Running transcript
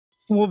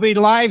We'll be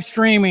live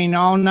streaming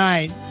all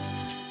night.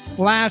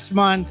 Last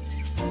month,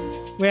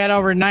 we had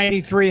over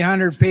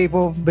 9,300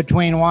 people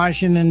between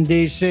Washington,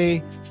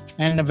 D.C.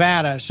 and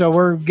Nevada. So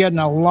we're getting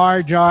a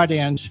large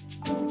audience.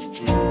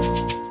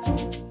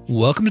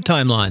 Welcome to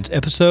Timelines,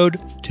 episode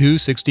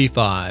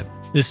 265.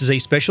 This is a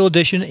special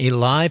edition, a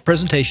live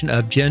presentation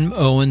of JIm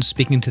Owens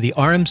speaking to the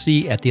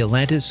RMC at the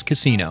Atlantis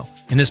Casino.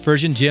 In this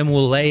version, Jim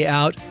will lay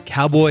out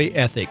cowboy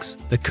ethics,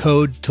 the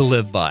code to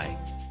live by.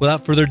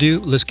 Without further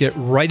ado, let's get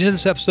right into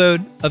this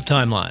episode of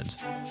Timelines.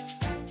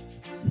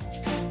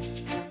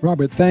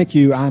 Robert, thank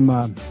you. I'm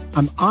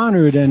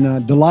honored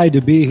and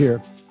delighted to be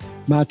here.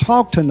 My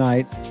talk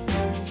tonight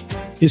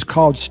is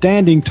called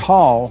Standing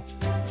Tall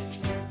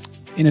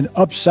in an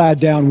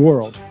Upside-Down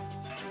World.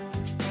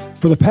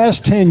 For the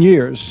past 10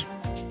 years,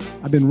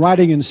 I've been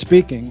writing and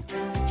speaking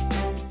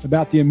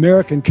about the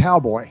American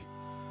cowboy.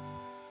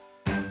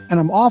 And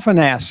I'm often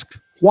asked,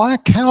 why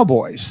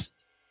cowboys?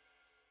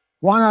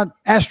 Why not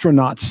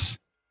astronauts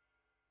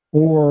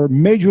or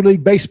Major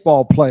League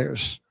Baseball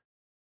players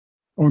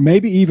or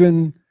maybe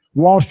even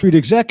Wall Street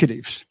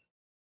executives?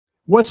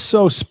 What's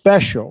so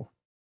special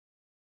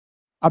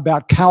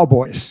about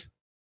cowboys?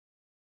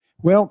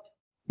 Well,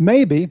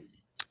 maybe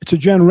it's a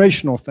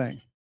generational thing,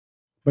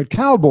 but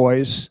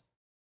cowboys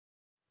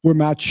were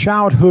my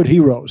childhood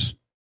heroes.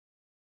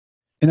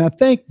 And I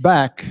think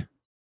back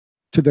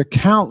to the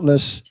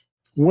countless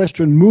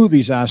Western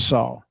movies I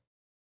saw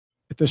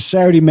at the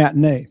Saturday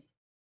matinee.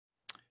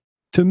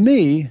 To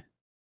me,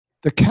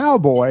 the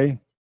cowboy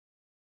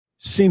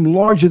seemed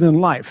larger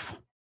than life.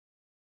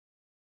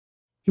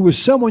 He was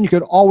someone you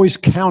could always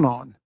count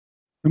on,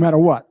 no matter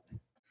what.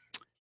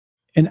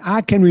 And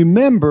I can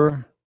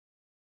remember,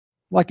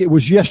 like it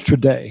was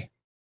yesterday,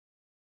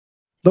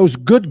 those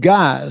good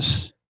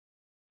guys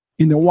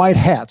in the white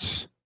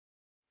hats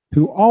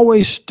who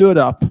always stood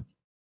up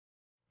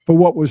for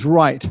what was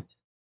right,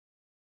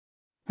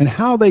 and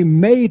how they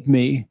made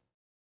me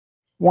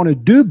want to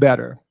do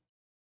better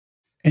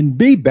and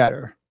be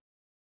better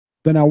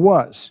than I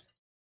was.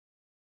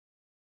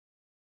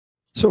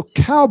 So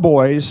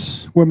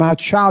cowboys were my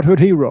childhood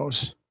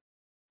heroes,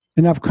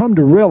 and I've come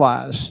to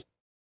realize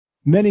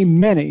many,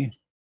 many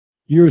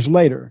years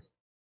later,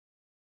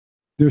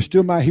 they're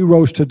still my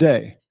heroes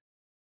today.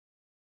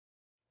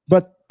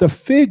 But the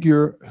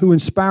figure who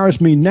inspires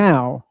me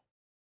now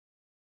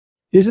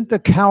isn't the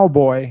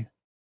cowboy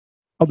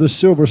of the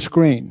silver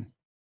screen.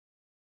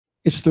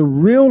 It's the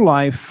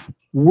real-life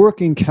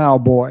working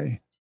cowboy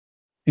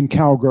and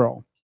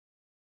cowgirl.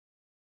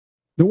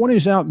 The one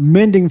who's out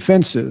mending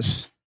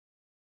fences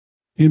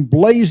in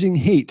blazing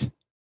heat,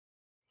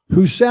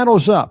 who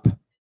saddles up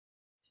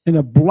in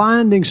a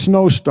blinding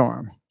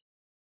snowstorm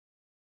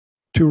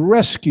to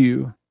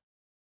rescue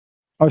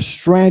a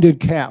stranded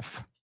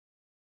calf.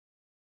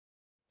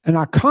 An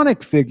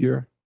iconic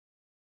figure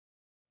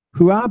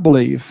who I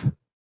believe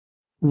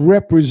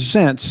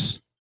represents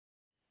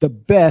the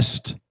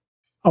best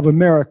of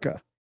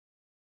America.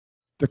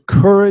 The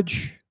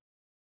courage,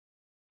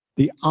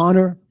 the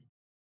honor,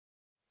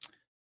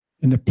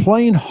 and the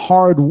plain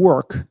hard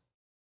work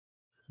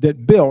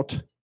that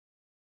built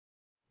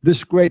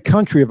this great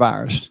country of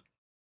ours.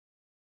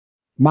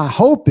 My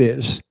hope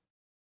is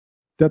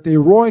that the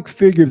heroic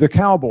figure of the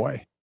cowboy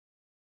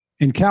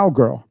and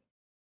cowgirl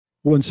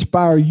will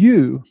inspire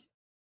you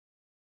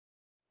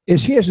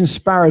as he has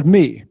inspired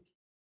me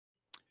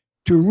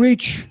to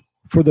reach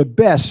for the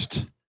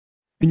best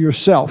in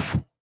yourself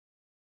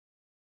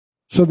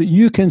so that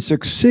you can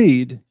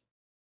succeed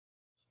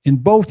in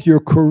both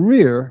your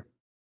career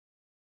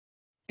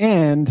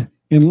and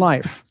in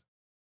life.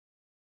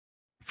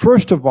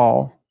 First of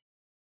all,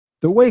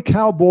 the way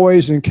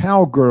cowboys and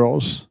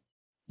cowgirls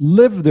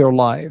live their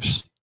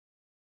lives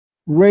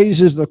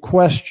raises the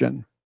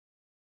question,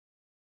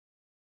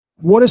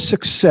 what does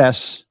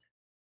success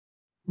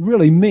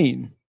really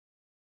mean?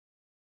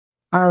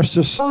 Our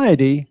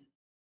society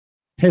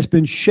has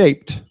been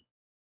shaped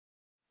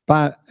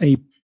by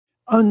an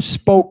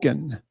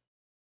unspoken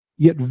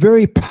yet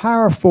very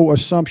powerful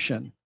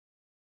assumption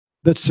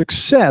that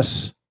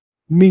success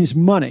means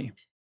money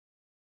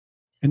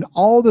and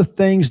all the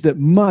things that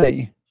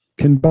money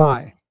can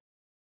buy.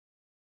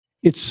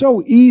 It's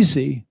so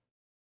easy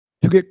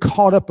to get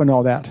caught up in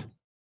all that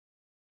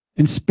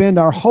and spend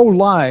our whole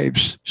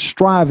lives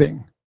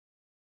striving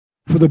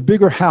for the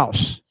bigger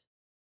house,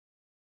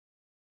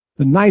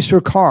 the nicer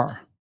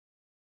car,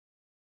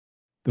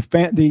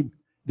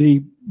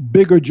 the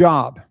bigger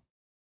job,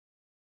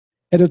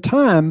 at a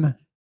time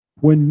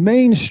when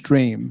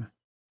mainstream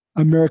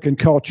American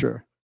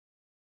culture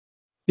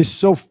is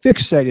so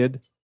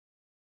fixated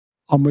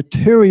on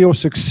material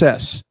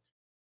success.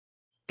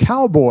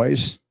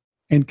 Cowboys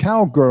and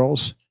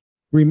cowgirls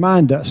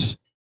remind us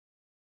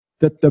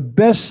that the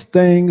best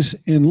things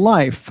in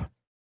life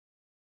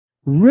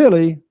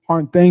really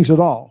aren't things at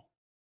all.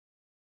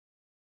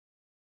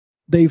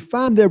 They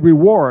find their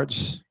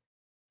rewards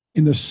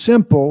in the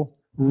simple,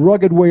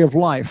 rugged way of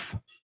life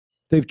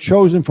they've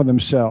chosen for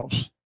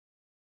themselves.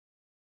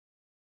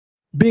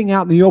 Being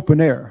out in the open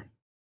air,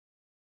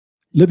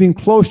 living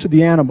close to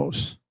the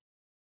animals,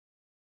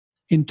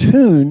 in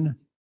tune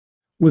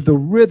with the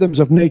rhythms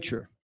of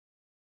nature.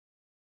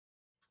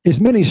 As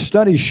many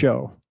studies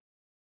show,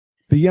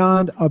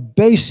 beyond a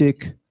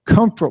basic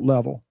comfort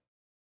level,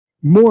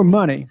 more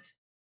money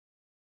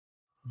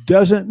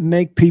doesn't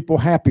make people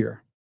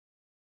happier.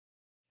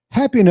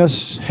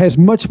 Happiness has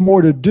much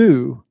more to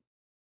do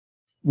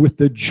with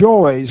the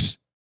joys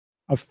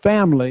of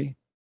family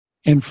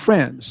and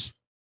friends,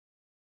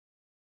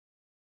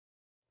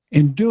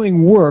 and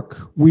doing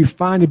work we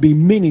find to be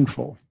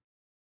meaningful,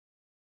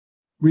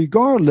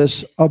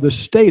 regardless of the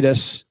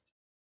status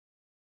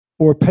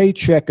or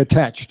paycheck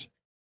attached.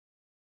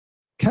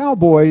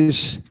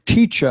 Cowboys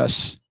teach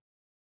us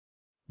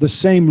the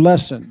same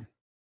lesson,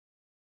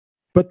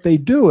 but they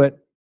do it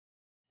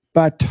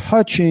by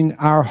touching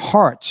our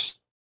hearts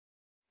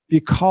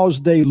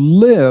because they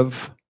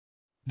live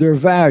their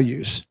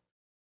values.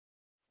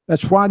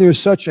 That's why they're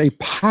such a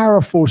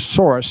powerful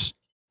source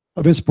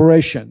of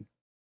inspiration.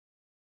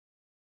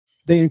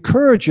 They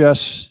encourage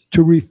us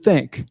to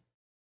rethink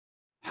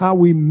how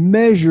we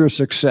measure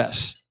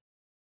success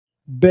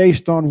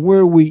based on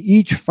where we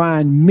each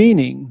find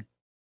meaning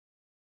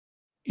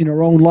in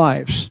our own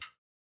lives.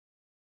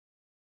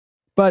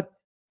 But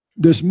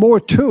there's more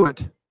to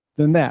it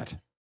than that.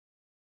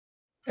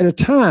 At a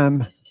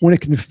time when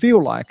it can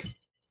feel like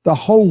the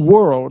whole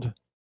world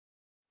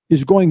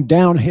is going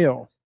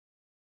downhill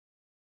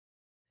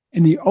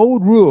and the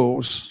old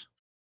rules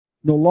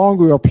no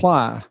longer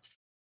apply,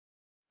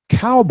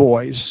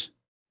 cowboys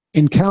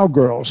and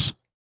cowgirls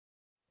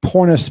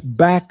point us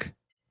back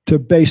to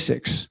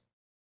basics,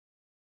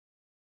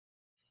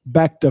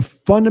 back to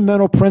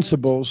fundamental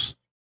principles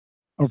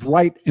of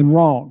right and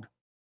wrong,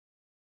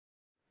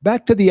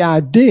 back to the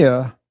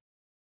idea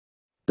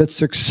that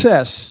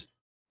success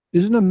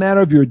isn't a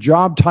matter of your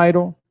job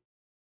title,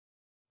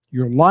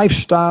 your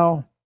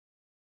lifestyle,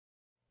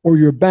 or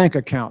your bank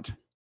account.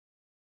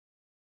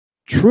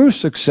 True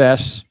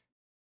success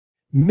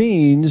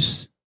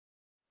means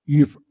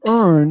you've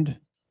earned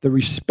the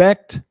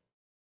respect,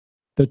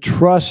 the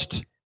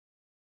trust,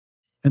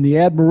 and the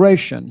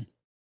admiration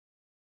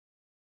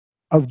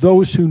of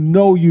those who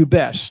know you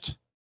best.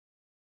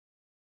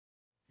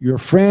 Your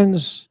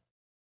friends,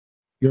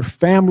 your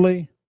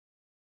family,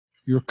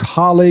 your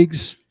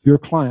colleagues, your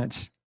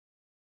clients.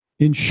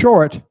 In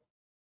short,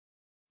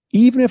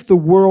 even if the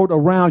world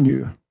around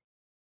you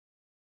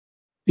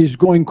is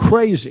going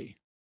crazy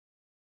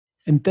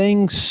and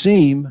things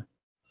seem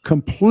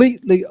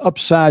completely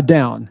upside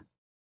down,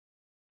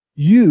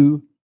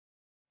 you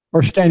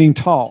are standing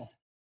tall.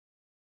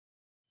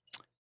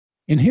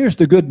 And here's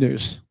the good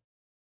news.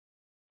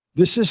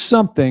 This is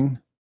something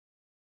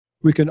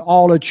we can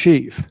all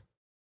achieve.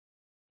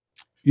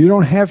 You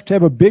don't have to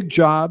have a big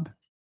job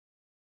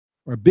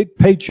or a big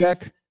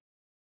paycheck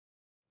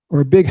or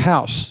a big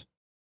house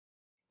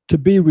to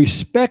be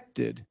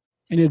respected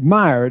and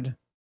admired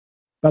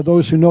by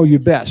those who know you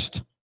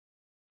best.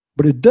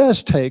 But it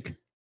does take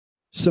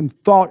some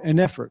thought and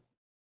effort.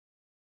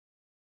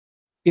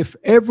 If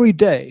every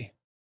day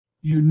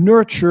you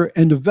nurture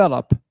and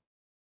develop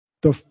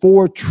the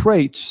 4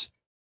 traits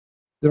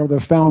that are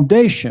the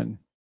foundation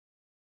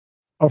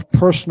of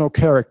personal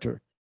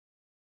character.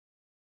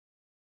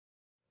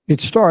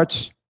 It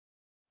starts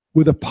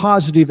with a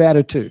positive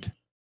attitude,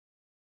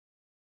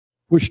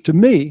 which to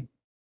me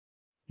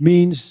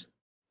means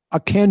a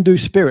can-do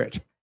spirit.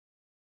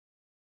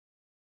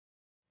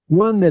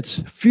 One that's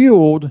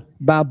fueled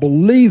by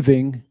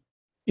believing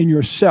in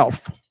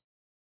yourself,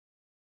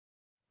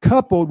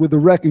 coupled with the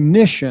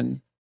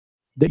recognition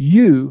that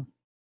you,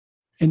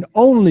 and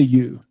only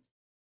you,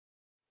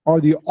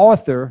 are the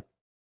author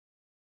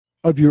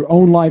of your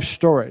own life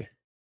story.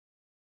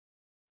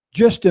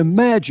 Just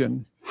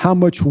imagine how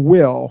much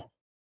will,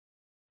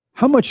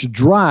 how much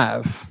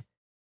drive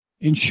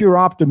and sheer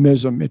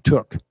optimism it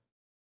took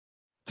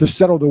to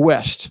settle the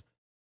West.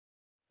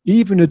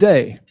 Even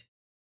today,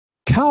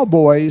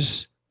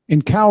 cowboys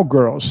and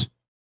cowgirls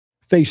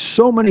face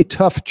so many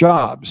tough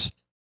jobs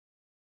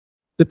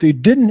that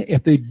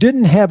if they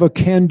didn't have a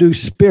can-do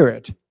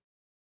spirit,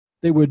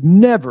 they would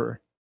never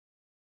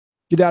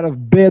get out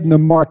of bed in the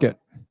morning.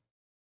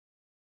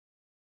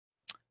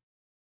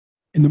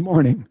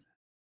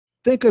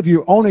 Think of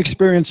your own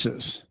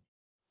experiences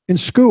in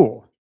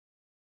school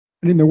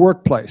and in the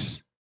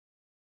workplace.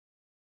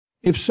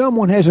 If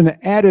someone has an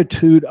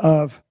attitude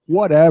of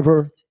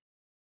whatever,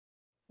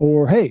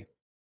 or hey,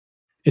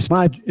 it's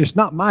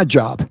not my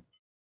job,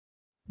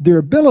 their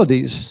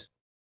abilities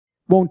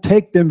won't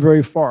take them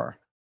very far.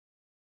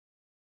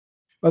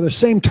 By the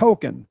same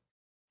token,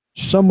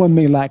 someone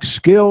may lack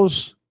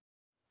skills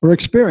or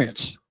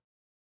experience,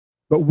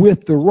 but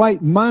with the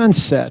right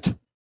mindset,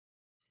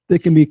 they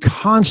can be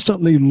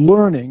constantly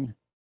learning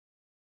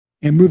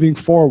and moving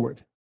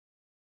forward.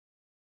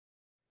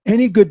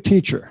 Any good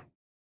teacher,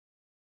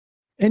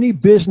 any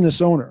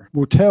business owner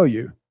will tell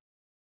you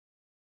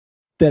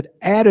that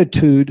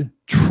attitude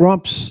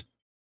trumps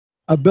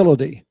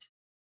ability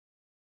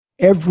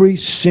every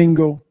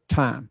single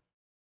time.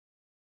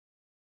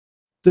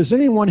 Does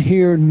anyone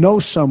here know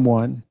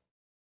someone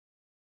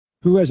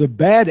who has a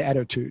bad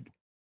attitude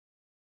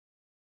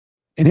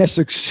and has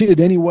succeeded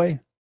anyway?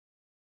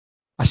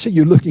 I see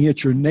you looking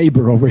at your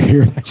neighbor over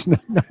here. That's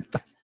not,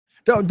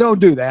 don't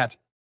do that.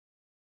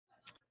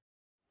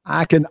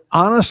 I can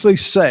honestly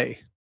say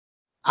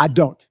I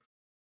don't.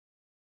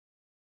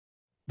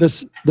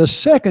 The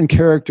second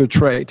character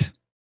trait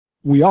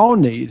we all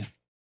need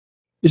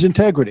is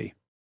integrity.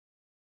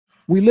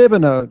 We live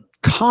in a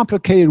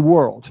complicated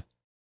world,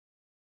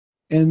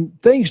 and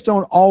things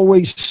don't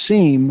always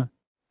seem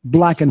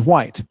black and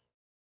white.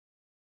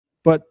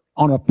 But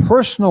on a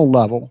personal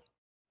level,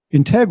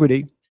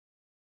 integrity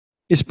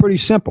is pretty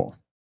simple.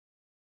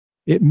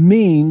 It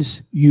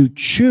means you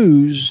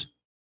choose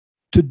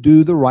to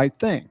do the right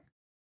thing,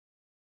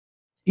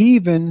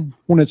 even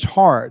when it's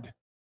hard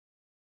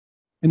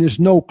and there's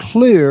no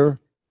clear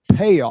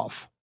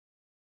payoff.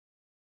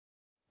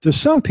 To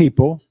some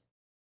people,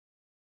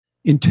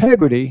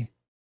 integrity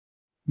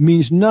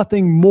means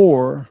nothing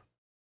more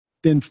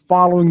than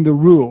following the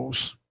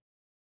rules.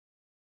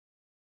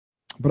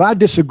 But I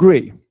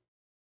disagree,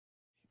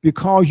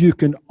 because you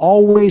can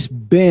always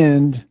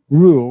bend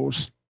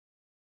rules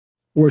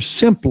or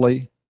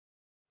simply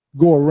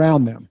go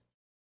around them.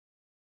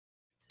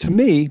 To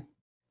me,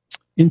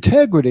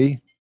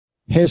 integrity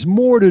has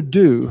more to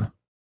do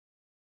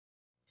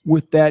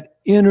with that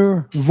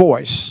inner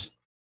voice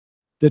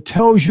that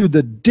tells you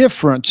the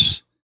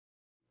difference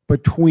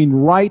between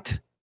right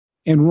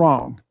and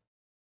wrong.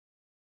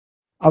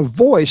 A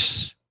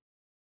voice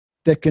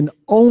that can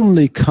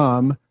only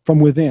come from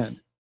within.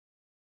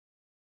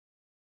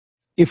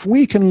 If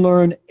we can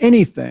learn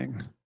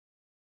anything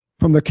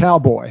from the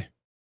cowboy,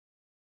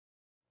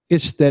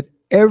 it's that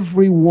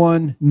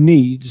everyone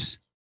needs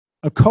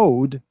a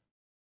code,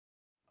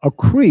 a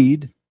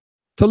creed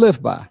to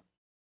live by.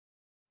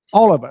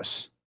 All of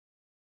us.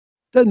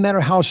 Doesn't matter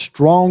how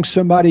strong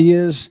somebody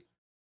is.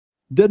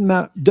 Doesn't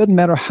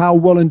matter how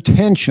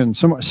well-intentioned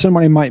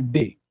somebody might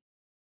be.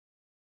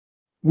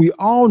 We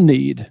all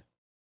need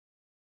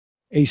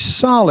a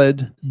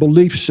solid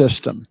belief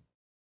system,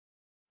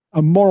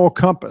 a moral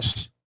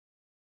compass,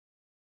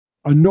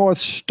 a North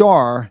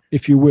Star,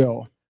 if you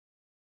will,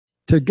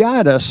 to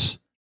guide us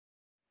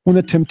when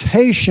the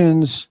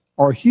temptations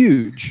are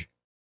huge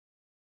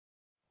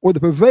or the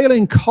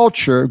prevailing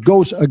culture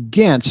goes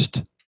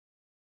against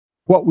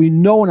what we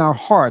know in our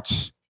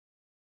hearts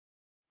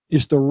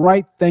is the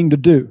right thing to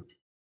do.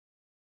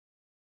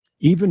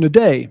 Even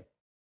today,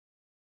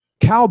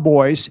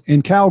 cowboys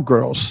and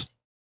cowgirls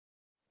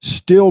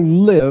still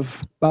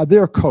live by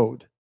their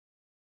code,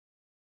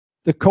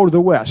 the code of the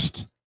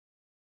West.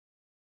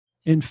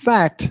 In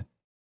fact,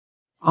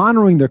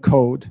 honoring the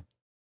code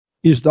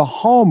is the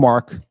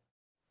hallmark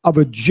of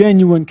a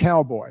genuine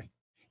cowboy.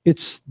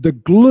 It's the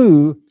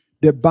glue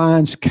that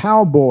binds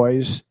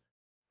cowboys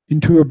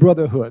into a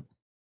brotherhood.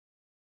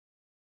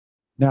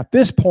 Now, at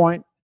this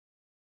point,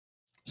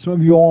 some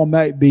of you all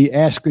might be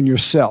asking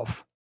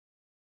yourself,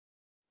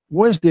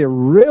 was there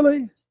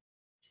really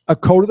a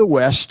code of the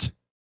West?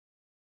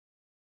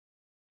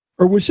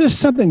 Or was this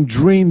something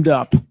dreamed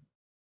up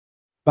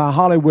by a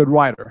Hollywood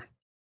writer?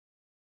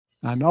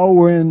 I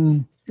know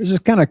this is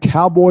kind of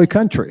cowboy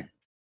country,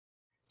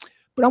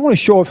 but I want a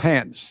show of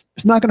hands.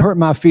 It's not going to hurt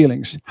my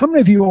feelings. How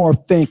many of you are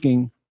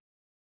thinking,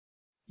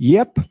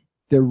 yep,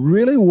 there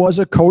really was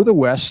a code of the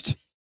West?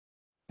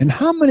 And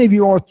how many of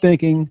you are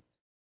thinking,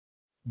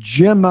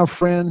 Jim, my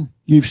friend,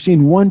 you've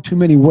seen one too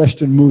many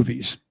Western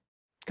movies?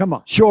 Come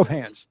on, show of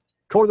hands.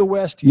 Code of the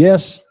West,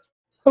 yes?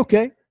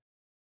 Okay.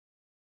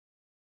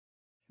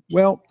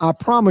 Well, I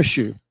promise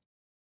you,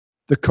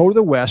 the code of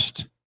the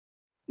West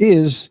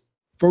is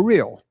for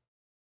real.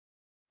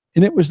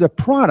 And it was the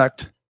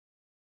product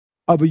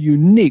of a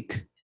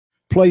unique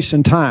place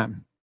and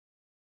time.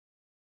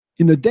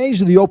 In the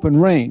days of the open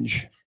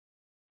range,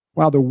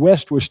 while the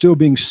West was still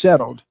being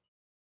settled,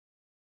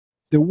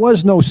 there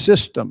was no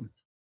system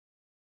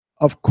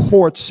of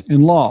courts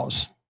and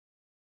laws.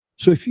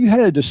 So if you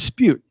had a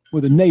dispute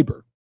with a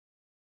neighbor,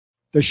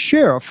 the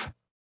sheriff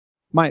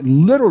might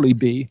literally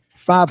be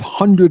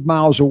 500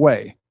 miles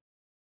away.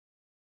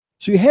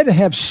 So you had to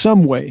have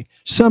some way,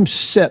 some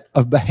set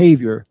of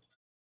behavior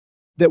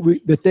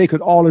that they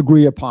could all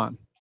agree upon.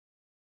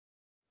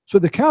 So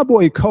the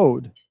cowboy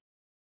code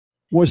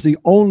was the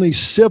only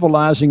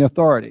civilizing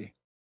authority.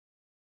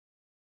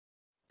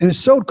 And its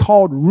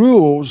so-called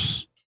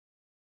rules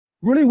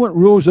really weren't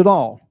rules at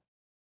all.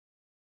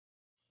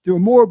 They were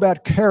more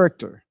about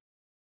character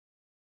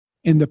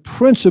and the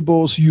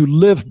principles you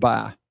live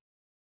by,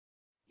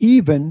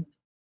 even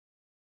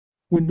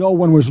when no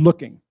one was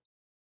looking.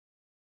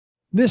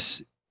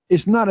 This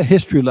is not a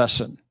history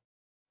lesson.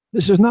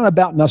 This is not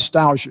about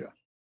nostalgia.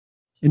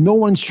 And no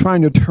one's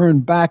trying to turn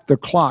back the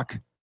clock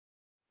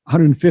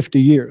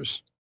 150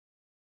 years.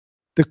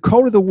 The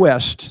code of the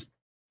West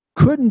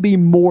couldn't be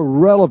more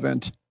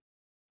relevant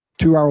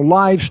to our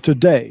lives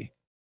today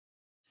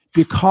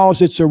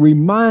because it's a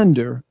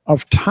reminder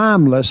of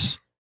timeless,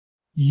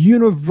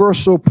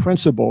 universal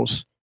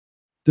principles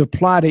that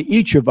apply to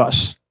each of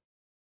us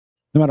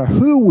no matter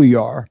who we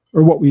are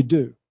or what we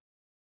do.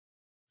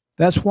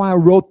 That's why I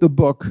wrote the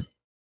book,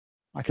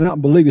 I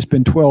cannot believe it's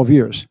been 12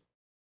 years,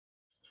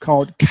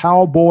 called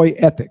Cowboy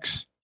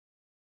Ethics.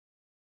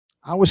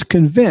 I was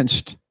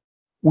convinced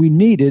we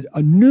needed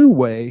a new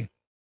way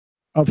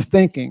of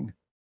thinking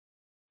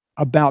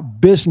about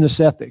business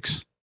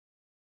ethics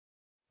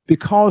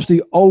because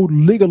the old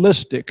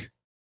legalistic,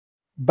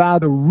 by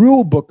the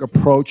rule book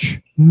approach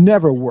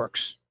never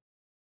works.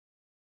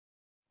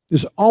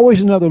 There's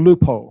always another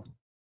loophole,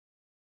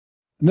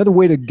 another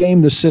way to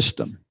game the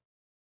system.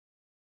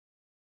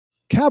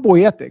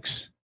 Cowboy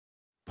ethics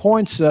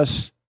points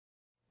us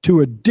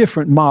to a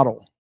different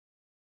model,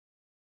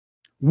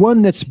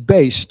 one that's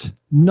based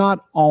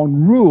not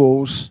on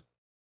rules,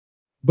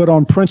 but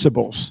on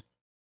principles.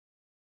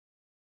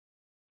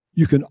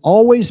 You can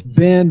always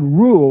bend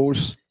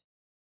rules,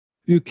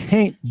 you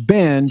can't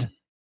bend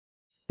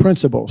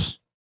principles.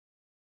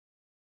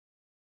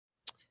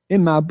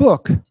 In my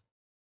book,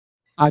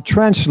 I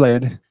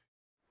translated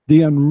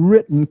the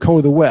unwritten code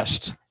of the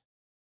West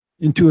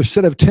into a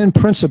set of 10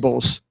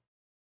 principles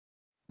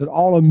that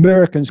all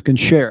Americans can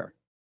share.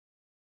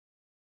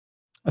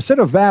 A set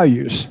of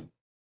values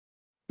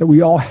that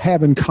we all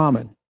have in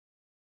common.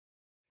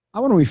 I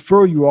want to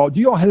refer you all, do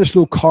you all have this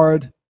little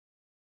card?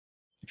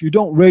 If you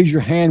don't raise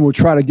your hand, we'll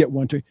try to get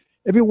one to you.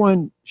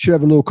 Everyone should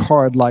have a little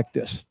card like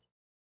this.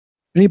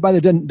 Anybody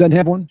that doesn't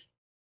have one?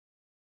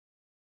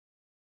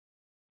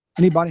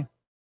 Anybody?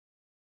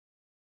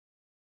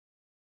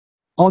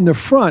 On the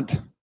front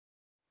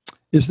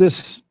is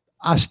this,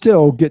 I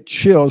still get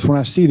chills when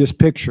I see this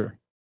picture.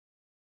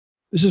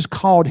 This is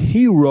called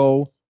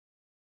Hero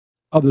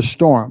of the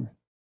Storm.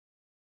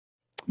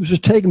 This was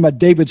taken by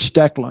David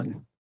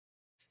Stecklin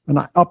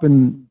up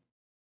in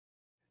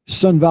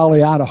Sun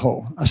Valley,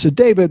 Idaho. I said,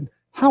 David,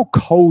 how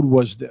cold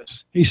was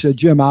this? He said,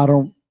 Jim, I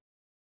don't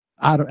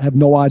have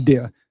no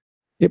idea.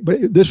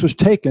 This was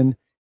taken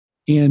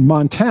in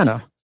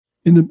Montana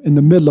in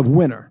the middle of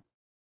winter.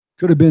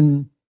 Could have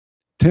been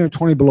 10 or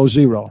 20 below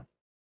zero.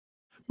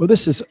 Well,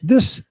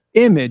 this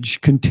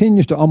image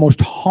continues to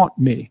almost haunt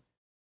me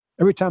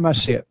every time I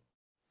see it.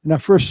 And I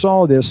first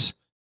saw this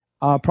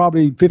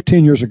probably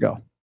 15 years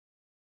ago.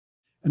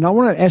 And I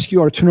want to ask you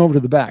all to turn over to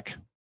the back.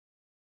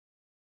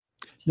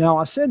 Now,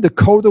 I said the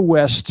Code of the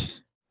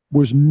West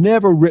was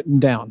never written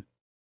down.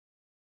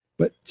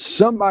 But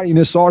somebody in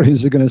this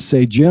audience is going to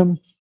say, Jim,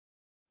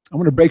 I'm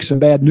going to break some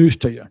bad news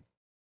to you.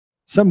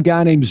 Some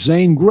guy named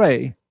Zane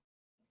Grey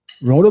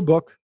wrote a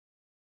book,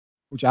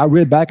 which I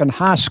read back in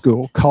high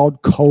school,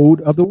 called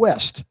Code of the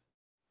West.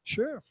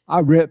 Sure,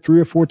 I read it 3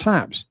 or 4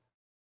 times.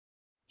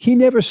 He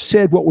never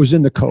said what was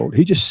in the code.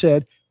 He just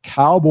said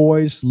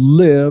cowboys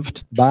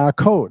lived by a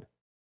code.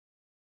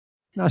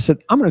 And I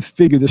said, I'm going to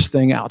figure this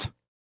thing out.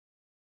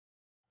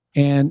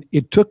 And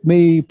it took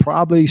me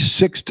probably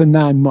 6 to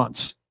 9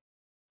 months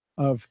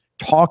of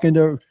talking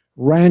to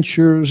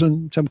ranchers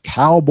and some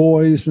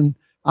cowboys. And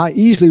I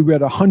easily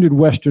read 100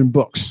 Western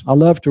books. I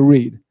love to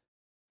read.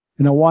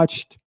 And I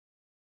watched,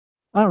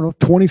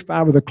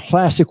 25 of the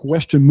classic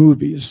Western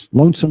movies,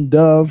 Lonesome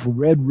Dove,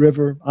 Red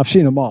River. I've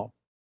seen them all.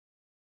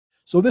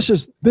 So this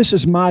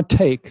is my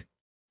take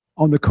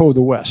on the Code of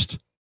the West.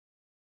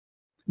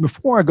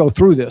 Before I go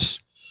through this,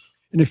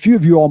 and a few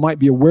of you all might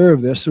be aware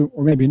of this,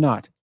 or maybe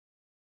not.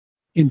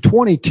 In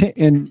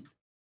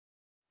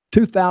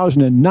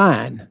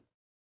 2009,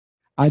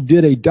 I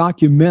did a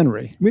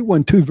documentary. We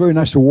won 2 very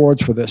nice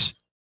awards for this,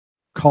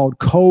 called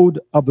Code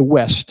of the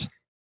West,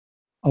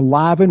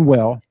 Alive and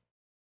Well,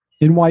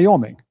 in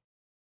Wyoming.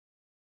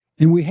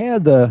 And we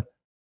had the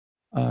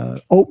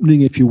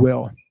opening, if you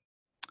will,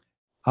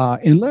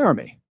 in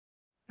Laramie.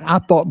 I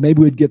thought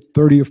maybe we'd get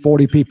 30 or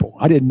 40 people.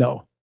 I didn't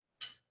know.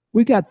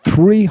 We got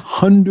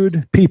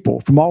 300 people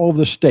from all over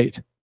the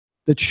state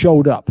that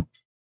showed up.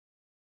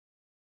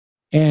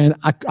 And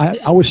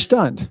I was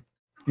stunned.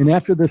 And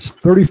after this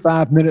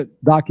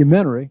 35-minute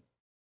documentary,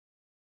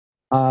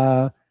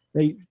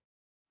 they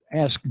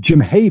asked Jim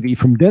Havey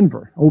from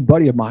Denver, old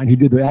buddy of mine who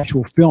did the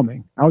actual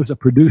filming. I was a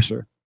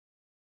producer,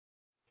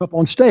 up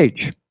on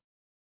stage.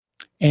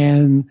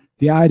 And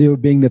the idea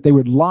being that they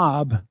would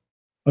lob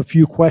a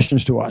few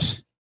questions to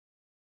us.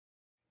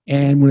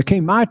 And when it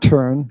came my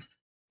turn,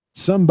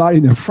 somebody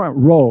in the front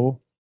row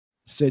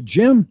said,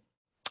 Jim,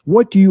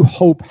 what do you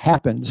hope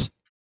happens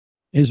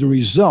as a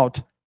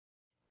result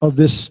of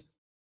this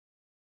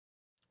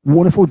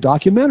wonderful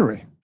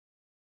documentary?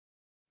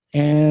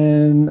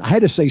 And I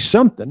had to say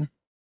something.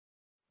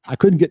 I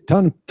couldn't get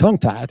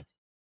tongue-tied.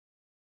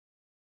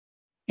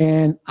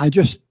 And I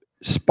just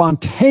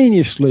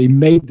spontaneously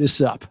made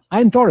this up. I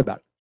hadn't thought about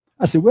it.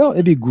 I said, well,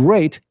 it'd be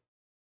great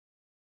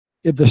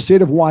if the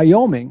state of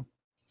Wyoming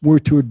were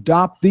to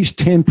adopt these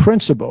 10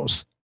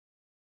 principles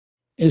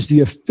as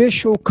the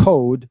official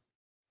code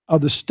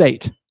of the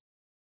state.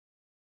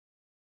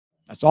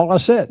 That's all I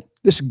said.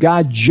 This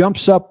guy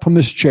jumps up from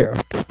his chair.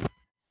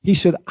 He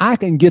said, I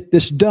can get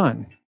this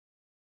done.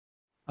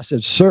 I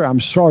said, sir, I'm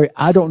sorry,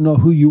 I don't know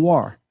who you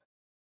are.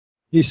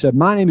 He said,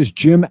 my name is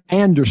Jim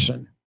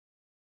Anderson.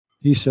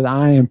 He said,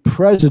 I am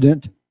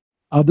president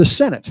of the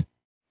Senate.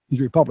 He's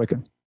a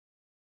Republican.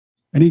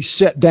 And he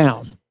sat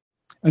down.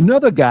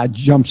 Another guy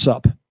jumps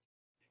up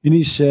and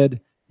he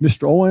said,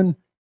 Mr. Owen,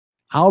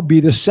 I'll be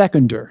the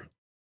seconder.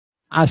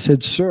 I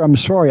said, sir, I'm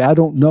sorry, I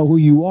don't know who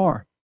you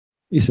are.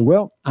 He said,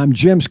 well, I'm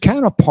Jim's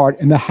counterpart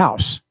in the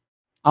House.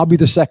 I'll be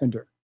the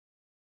seconder.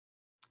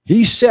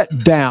 He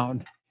sat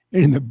down,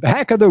 and in the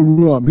back of the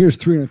room, here's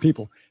 300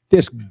 people,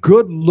 this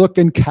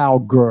good-looking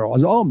cowgirl. I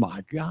said, oh,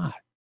 my God.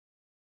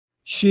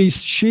 She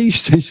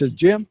said,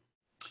 Jim,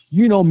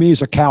 you know me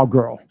as a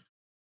cowgirl.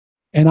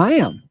 And I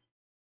am.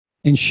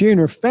 And she and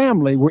her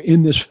family were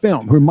in this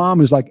film. Her mom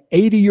is like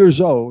 80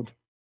 years old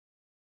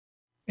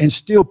and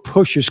still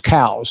pushes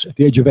cows at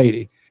the age of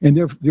 80.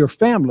 And their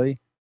family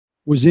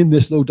was in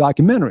this little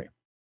documentary.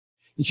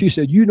 And she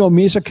said, you know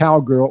me as a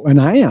cowgirl,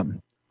 and I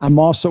am. I'm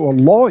also a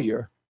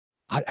lawyer.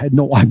 I had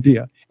no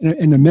idea.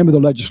 And a member of the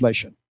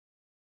legislation.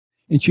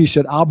 And she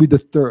said, I'll be the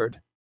third.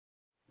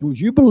 And would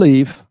you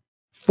believe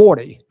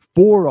 40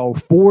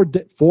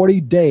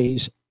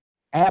 days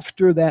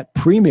after that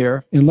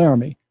premiere in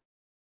Laramie,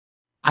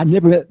 I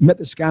never met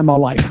this guy in my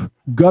life,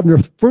 Governor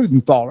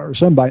Frudenthaler or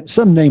somebody,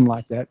 some name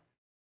like that,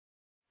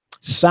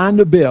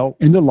 signed a bill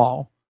into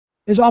law.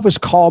 His office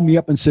called me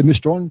up and said,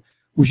 Mr. Owen,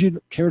 would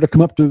you care to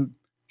come up to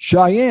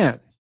Cheyenne?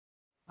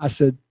 I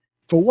said,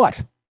 for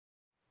what?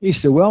 He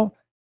said, well,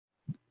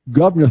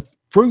 Governor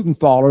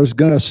Frudenthaler is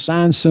going to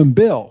sign some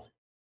bill.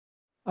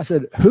 I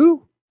said,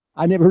 who?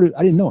 I never heard it.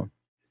 I didn't know him.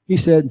 He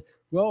said,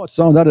 well, it's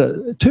on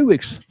that 2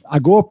 weeks. I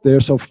go up there.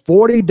 So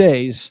 40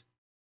 days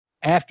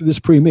after this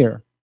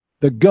premiere,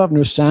 the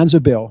governor signs a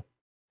bill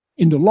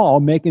into law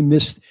making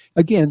this,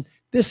 again,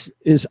 this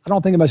is, I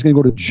don't think anybody's going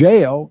to go to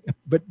jail,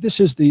 but this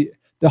is the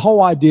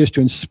whole idea is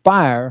to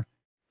inspire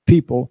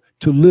people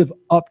to live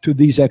up to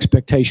these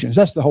expectations.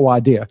 That's the whole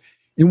idea.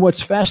 And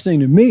what's fascinating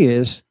to me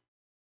is,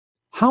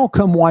 how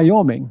come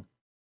Wyoming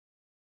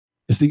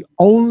is the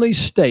only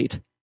state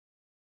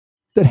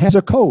that has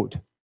a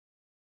code?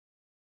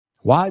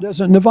 Why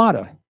doesn't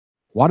Nevada?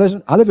 Why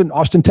doesn't, I live in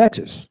Austin,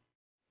 Texas.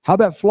 How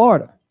about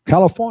Florida,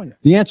 California?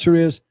 The answer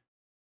is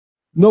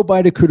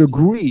nobody could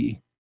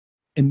agree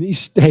in these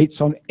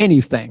states on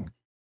anything.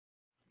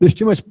 There's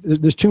too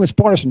much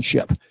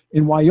partisanship.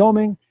 In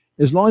Wyoming,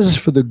 as long as it's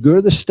for the good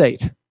of the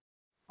state.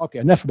 Okay,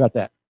 enough about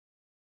that.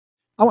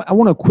 I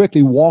want to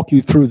quickly walk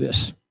you through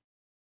this.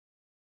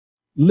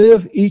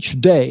 Live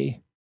each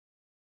day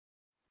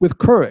with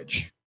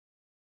courage.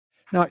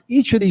 Now,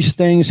 each of these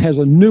things has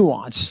a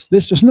nuance.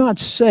 This does not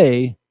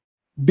say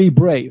be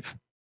brave.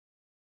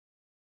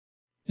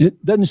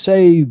 It doesn't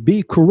say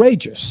be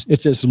courageous.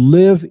 It says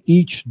live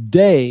each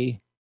day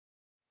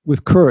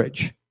with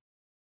courage.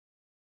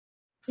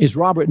 As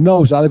Robert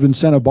knows, I lived in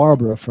Santa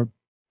Barbara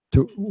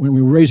when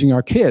we were raising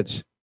our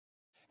kids.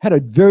 Had a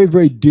very,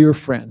 very dear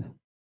friend.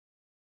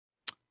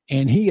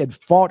 And he had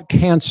fought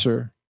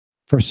cancer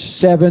for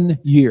 7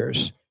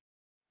 years.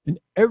 And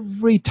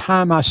every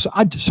time I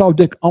saw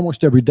Dick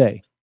almost every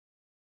day.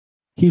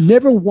 He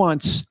never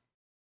once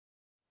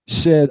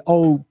said,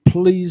 oh,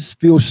 please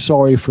feel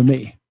sorry for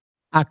me.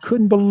 I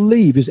couldn't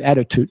believe his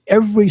attitude.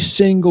 Every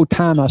single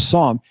time I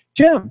saw him,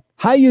 Jim,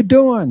 how you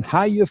doing?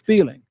 How you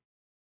feeling?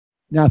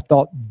 And I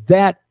thought,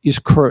 that is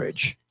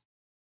courage.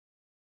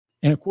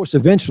 And of course,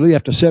 eventually,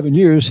 after 7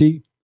 years,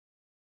 they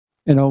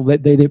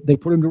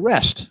put him to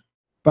rest.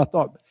 But I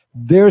thought,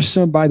 there's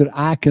somebody that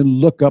I can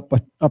look up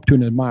to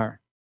and admire.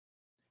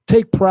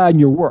 Take pride in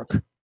your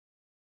work.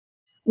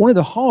 One of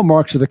the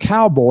hallmarks of the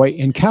cowboy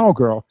and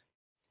cowgirl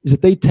is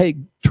that they take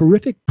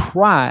terrific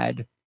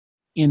pride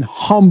in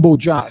humble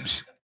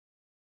jobs.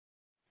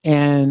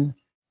 And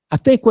I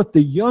think what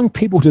the young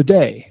people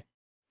today,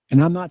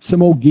 and I'm not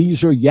some old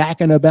geezer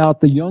yakking about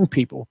the young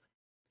people,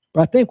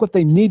 but I think what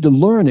they need to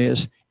learn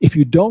is, if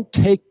you don't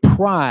take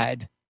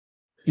pride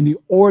in the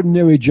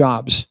ordinary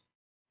jobs,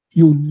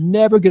 you'll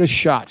never get a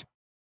shot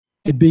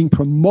at being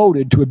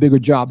promoted to a bigger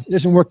job. It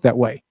doesn't work that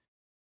way.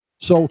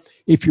 So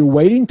if you're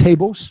waiting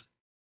tables,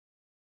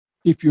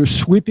 if you're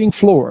sweeping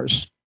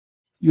floors,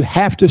 you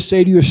have to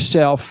say to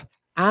yourself,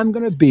 I'm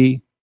going to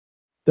be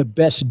the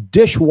best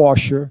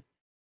dishwasher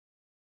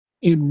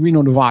in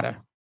Reno, Nevada.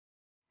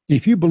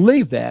 If you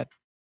believe that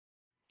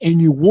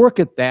and you work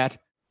at that,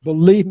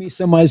 believe me,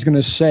 somebody's going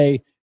to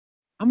say,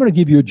 I'm going to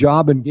give you a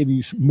job and give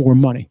you more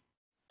money.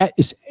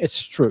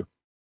 It's true.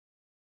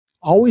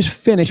 Always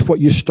finish what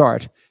you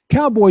start.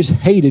 Cowboys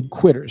hated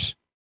quitters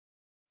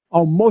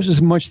almost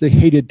as much as they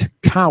hated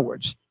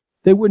cowards.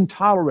 They wouldn't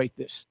tolerate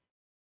this.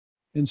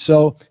 And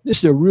so this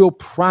is a real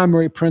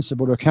primary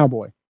principle to a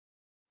cowboy.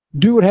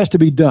 Do what has to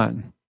be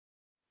done.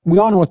 We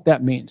all know what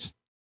that means.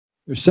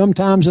 There's some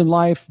times in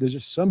life, there's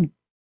just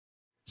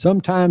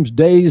sometimes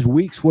days,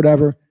 weeks,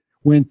 whatever,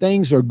 when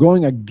things are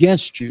going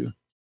against you,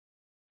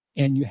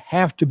 and you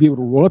have to be able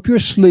to roll up your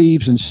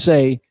sleeves and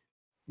say,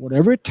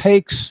 whatever it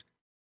takes,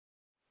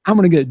 I'm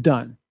going to get it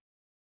done.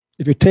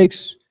 If it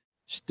takes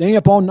staying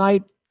up all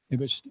night,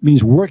 if it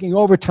means working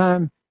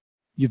overtime,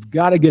 you've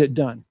got to get it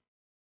done.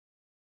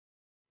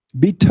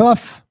 Be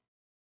tough,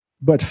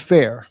 but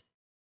fair.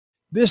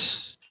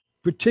 This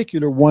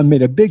particular one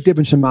made a big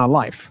difference in my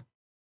life.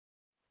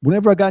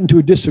 whenever I got into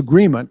a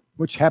disagreement,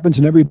 which happens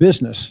in every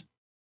business,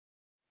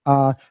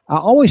 I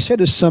always said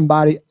to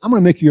somebody, I'm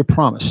going to make you a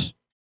promise.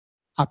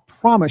 I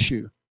promise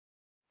you,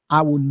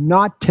 I will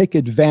not take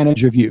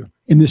advantage of you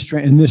in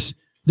this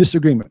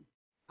disagreement.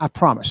 I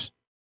promise.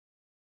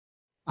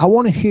 I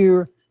want to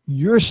hear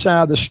your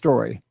side of the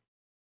story.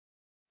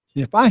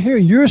 If I hear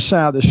your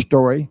side of the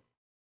story,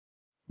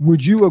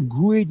 would you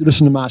agree to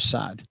listen to my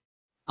side?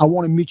 I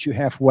want to meet you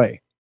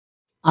halfway.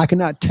 I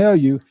cannot tell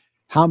you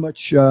how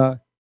much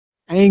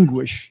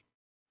anguish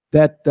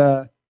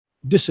that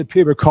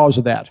disappeared because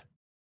of that.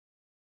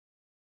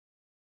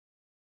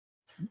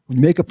 When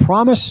you make a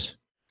promise,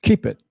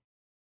 keep it.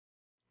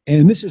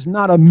 And this is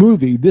not a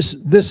movie.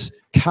 This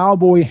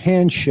cowboy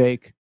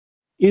handshake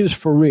is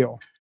for real.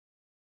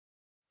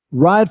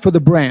 Ride for the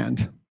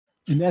brand.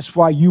 And that's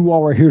why you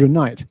all are here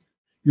tonight.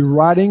 You're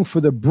riding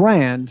for the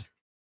brand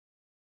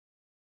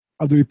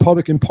of the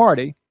Republican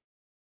Party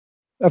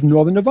of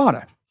Northern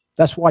Nevada.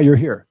 That's why you're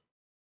here.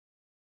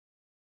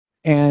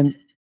 And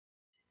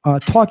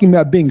talking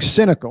about being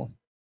cynical,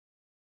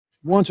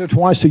 once or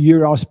twice a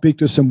year I'll speak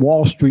to some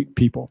Wall Street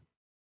people.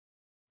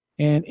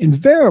 And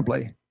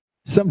invariably,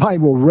 somebody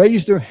will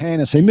raise their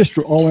hand and say,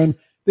 Mr. Owen,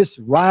 this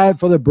ride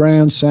for the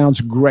brand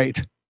sounds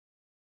great.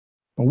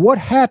 But what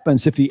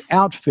happens if the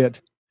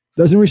outfit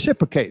doesn't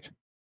reciprocate?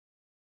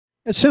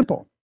 It's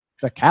simple.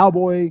 The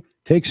cowboy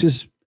takes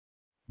his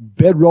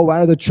bedroll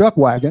out of the truck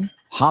wagon,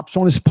 hops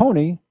on his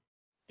pony,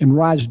 and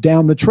rides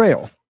down the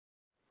trail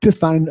to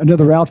find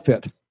another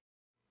outfit.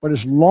 But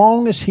as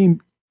long as he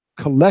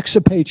collects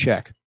a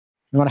paycheck,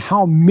 no matter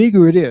how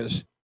meager it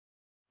is,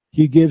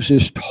 he gives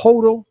his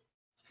total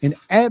and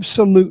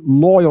absolute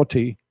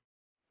loyalty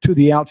to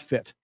the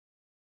outfit.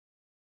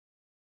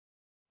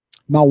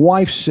 My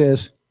wife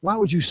says, why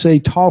would you say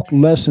talk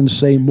less and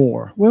say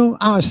more? Well,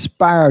 I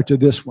aspire to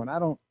this one. I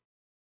don't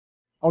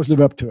always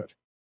live up to it.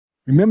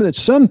 Remember that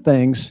some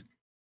things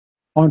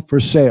aren't for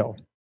sale.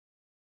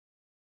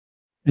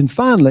 And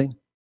finally,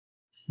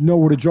 know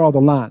where to draw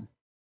the line.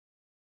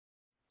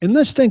 And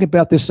let's think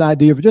about this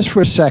idea just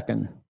for a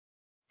second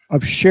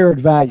of shared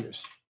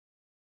values.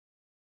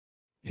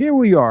 Here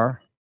we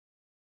are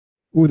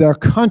with our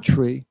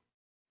country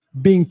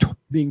being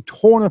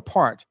torn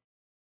apart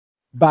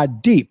by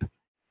deep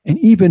and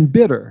even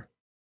bitter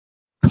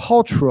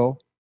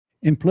cultural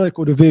and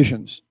political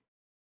divisions.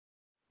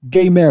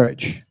 Gay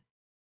marriage,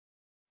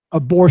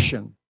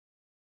 abortion,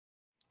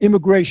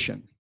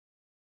 immigration,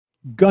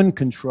 gun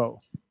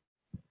control.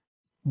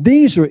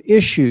 These are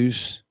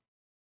issues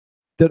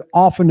that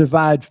often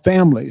divide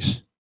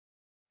families,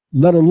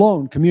 let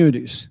alone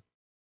communities.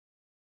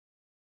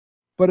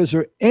 But is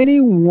there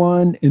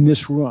anyone in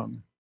this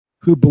room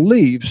who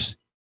believes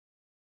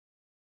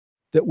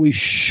that we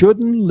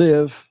shouldn't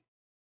live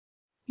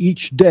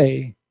each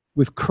day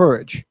with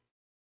courage?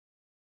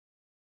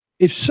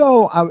 If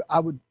so, I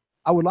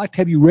would like to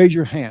have you raise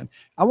your hand.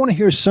 I want to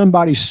hear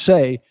somebody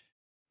say,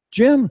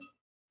 Jim,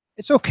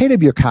 it's okay to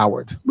be a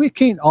coward. We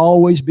can't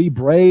always be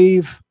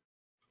brave.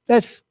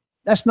 That's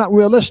not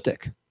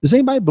realistic. Does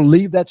anybody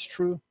believe that's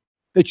true?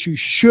 That you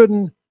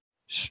shouldn't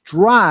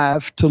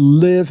strive to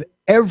live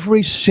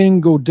every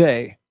single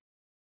day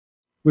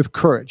with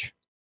courage?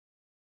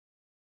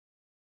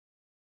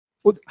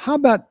 Well, how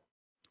about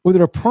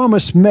whether a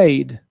promise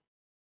made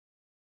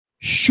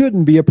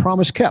shouldn't be a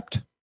promise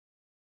kept?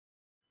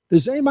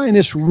 Does anybody in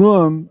this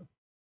room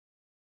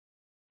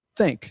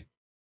think,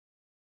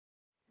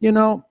 I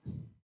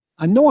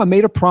know I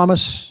made a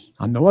promise.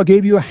 I know I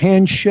gave you a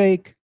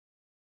handshake.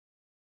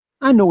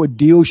 I know a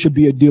deal should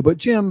be a deal, but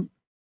Jim,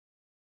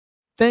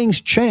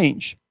 things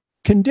change.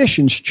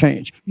 Conditions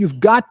change. You've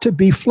got to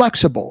be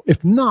flexible.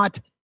 If not,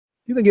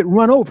 you're going to get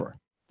run over.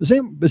 Does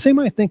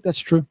anybody think that's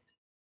true?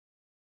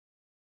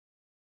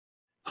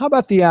 How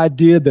about the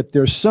idea that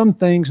there's some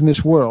things in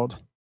this world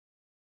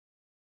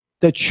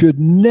that should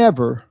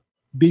never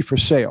be for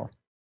sale?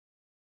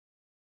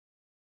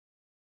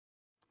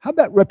 How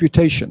about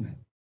reputation?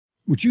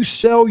 Would you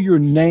sell your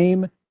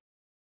name,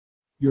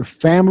 your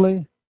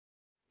family,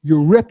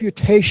 your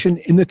reputation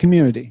in the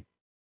community?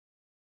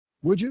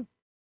 Would you?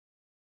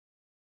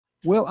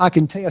 Well, I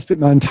can tell you I spent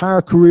my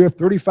entire career,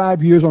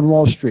 35 years on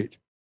Wall Street.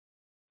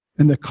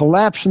 And the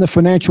collapse in the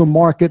financial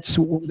markets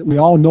that we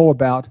all know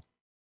about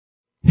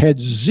had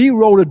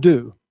zero to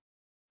do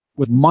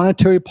with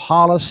monetary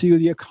policy or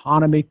the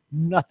economy,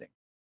 nothing.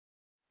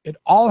 It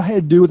all had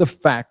to do with the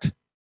fact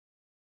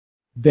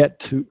that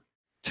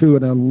to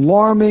an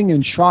alarming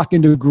and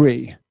shocking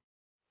degree,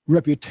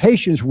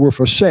 reputations were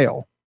for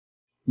sale,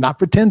 not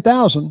for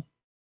 10,000,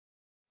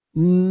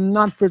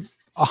 not for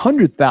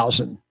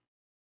 100,000.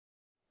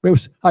 It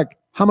was like,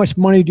 how much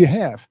money do you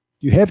have?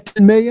 Do you have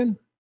 10 million?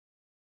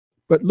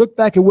 But look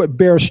back at what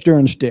Bear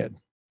Stearns did.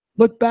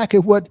 Look back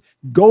at what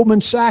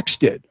Goldman Sachs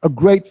did, a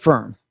great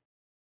firm.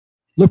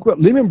 Look what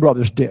Lehman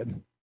Brothers did.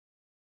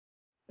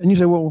 And you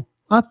say, well,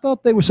 I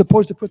thought they were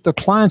supposed to put the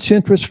client's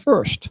interest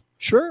first.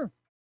 Sure,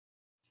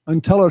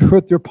 until it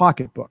hurt their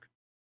pocketbook.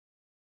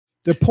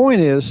 The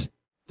point is,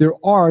 there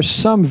are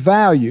some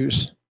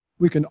values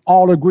we can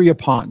all agree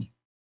upon.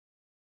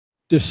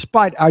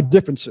 despite our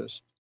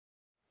differences.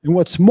 And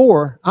what's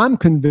more, I'm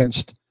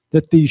convinced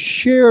that these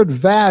shared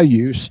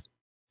values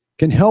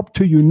can help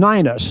to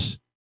unite us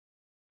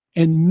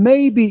and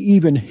maybe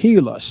even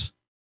heal us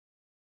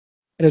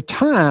at a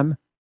time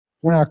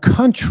when our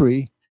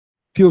country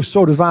feels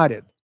so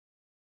divided.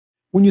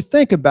 When you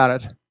think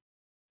about it,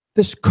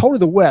 this coast of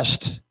the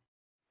West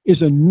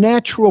is a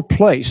natural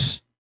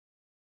place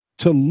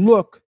to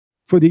look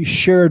for these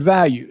shared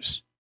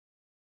values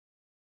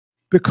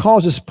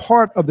because it's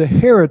part of the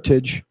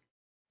heritage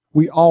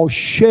we all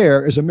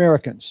share as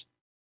Americans.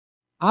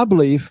 I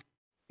believe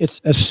it's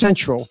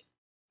essential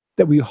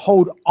that we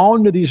hold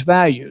on to these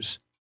values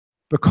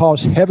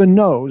because heaven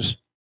knows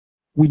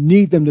we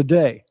need them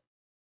today.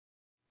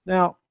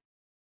 Now,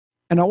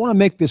 and I want to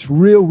make this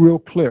real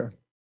clear.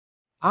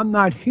 I'm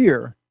not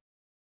here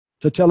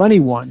to tell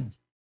anyone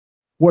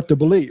what to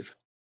believe.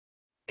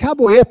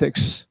 Cowboy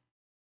Ethics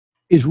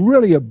is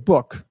really a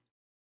book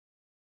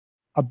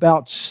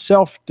about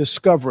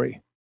self-discovery.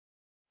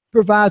 It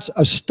provides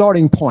a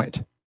starting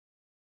point,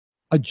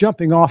 a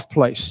jumping off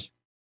place,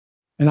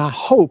 and I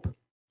hope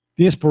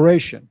the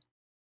inspiration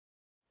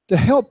to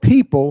help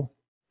people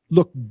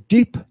look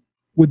deep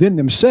within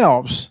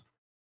themselves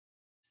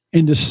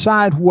and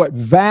decide what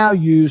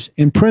values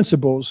and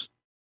principles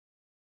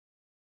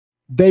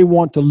they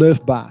want to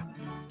live by.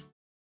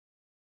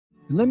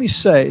 And let me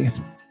say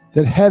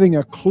that having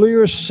a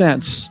clear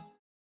sense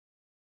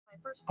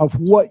of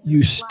what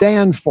you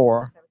stand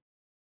for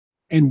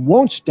and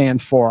won't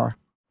stand for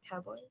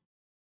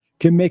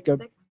can make a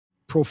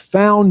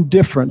profound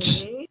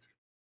difference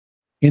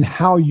in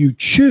how you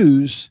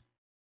choose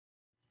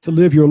to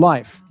live your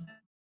life.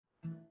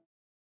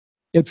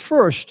 At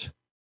first,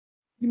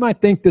 you might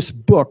think this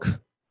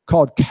book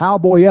called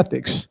Cowboy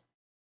Ethics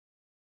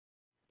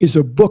is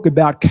a book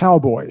about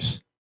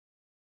cowboys.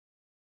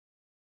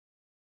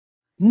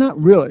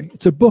 Not really.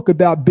 It's a book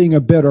about being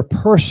a better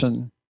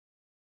person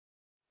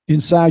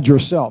inside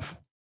yourself.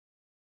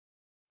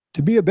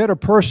 To be a better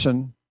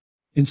person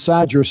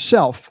inside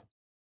yourself,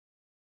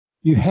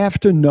 you have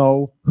to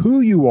know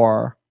who you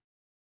are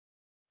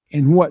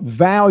and what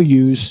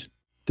values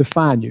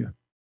define you.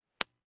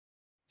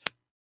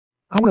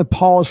 I want to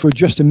pause for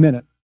just a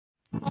minute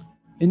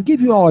and give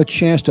you all a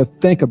chance to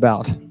think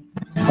about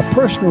a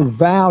personal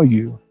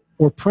value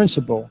or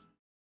principle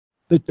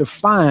that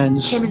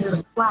defines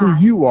who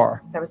you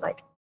are.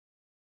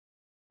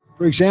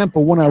 For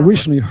example, one I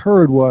recently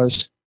heard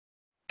was,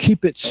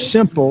 keep it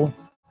simple,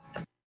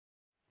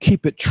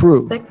 keep it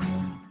true.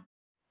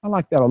 I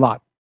like that a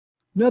lot.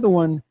 Another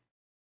one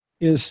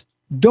is,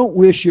 don't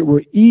wish it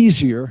were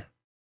easier,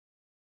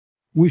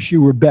 wish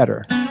you were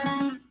better.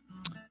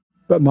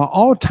 But my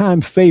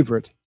all-time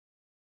favorite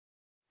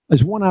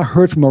is one I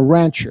heard from a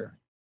rancher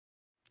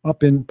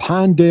up in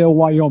Pinedale,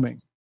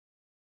 Wyoming.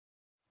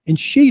 And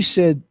she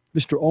said,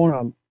 Mr. Owen,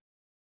 I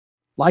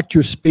liked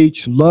your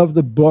speech, loved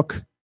the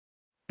book,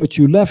 but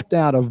you left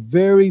out a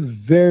very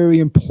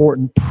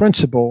important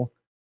principle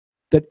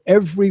that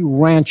every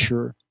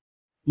rancher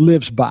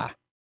lives by.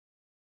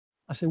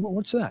 I said, well,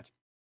 what's that?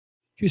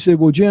 She said,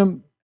 well,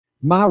 Jim,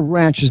 my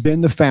ranch has been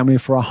in the family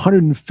for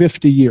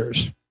 150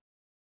 years.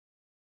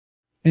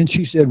 And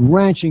she said,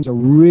 ranching is a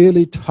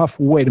really tough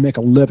way to make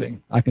a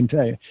living, I can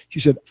tell you.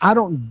 She said, I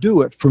don't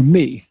do it for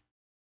me.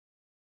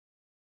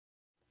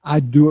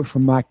 I do it for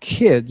my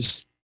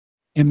kids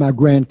and my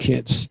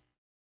grandkids.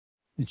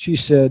 And she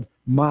said,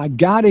 my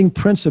guiding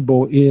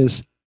principle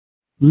is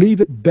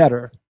leave it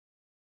better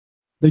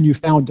than you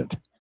found it.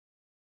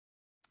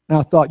 And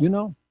I thought, you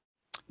know,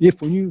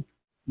 if when you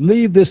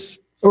leave this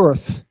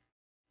earth,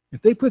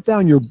 if they put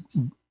down your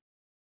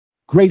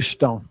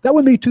gravestone, that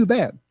wouldn't be too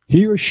bad.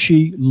 He or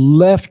she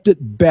left it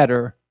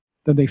better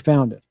than they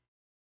found it.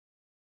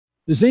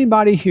 Does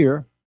anybody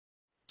here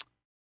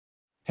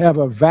have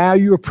a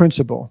value or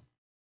principle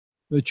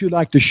that you'd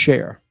like to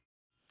share?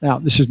 Now,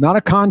 this is not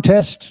a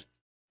contest.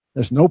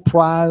 There's no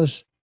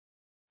prize.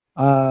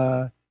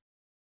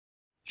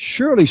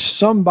 Surely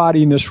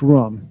somebody in this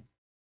room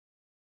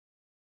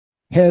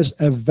has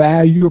a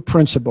value or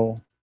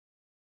principle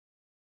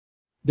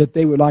that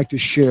they would like to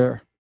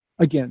share.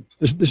 Again,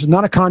 this is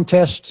not a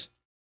contest.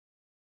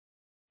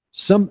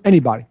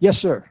 Anybody. Yes,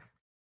 sir.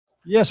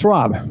 Yes,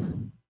 Rob.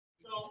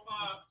 So,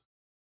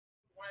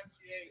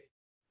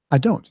 I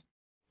don't.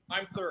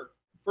 I'm third.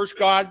 First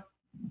God,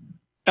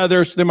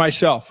 others, then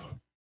myself.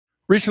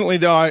 Recently,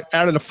 though, I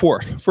added a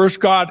fourth. First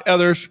God,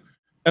 others,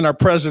 and our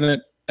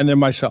president, and then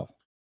myself.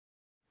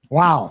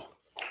 Wow.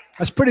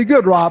 That's pretty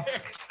good, Rob.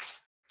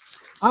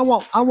 I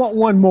want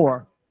one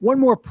more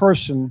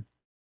person.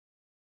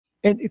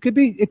 And it could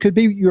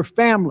be your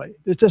family.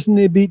 It doesn't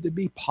need to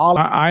be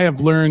politics. I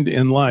have learned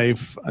in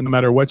life, no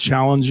matter what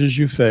challenges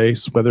you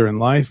face, whether in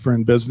life or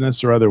in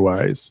business or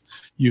otherwise,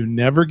 you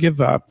never give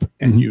up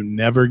and you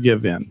never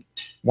give in.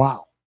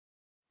 Wow.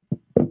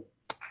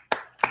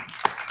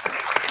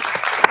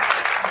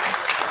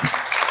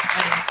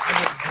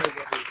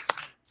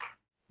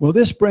 Well,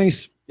 this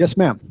brings, yes,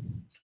 ma'am.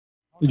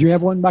 Did you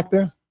have one back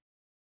there?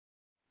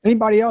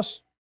 Anybody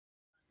else?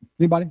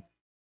 Anybody?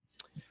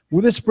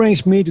 Well, this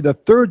brings me to the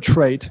third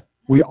trait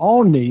we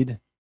all need.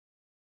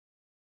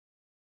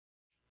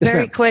 Yes,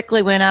 Very ma'am.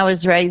 quickly, when I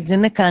was raised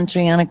in the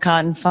country on a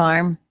cotton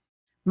farm,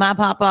 my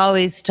papa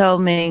always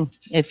told me,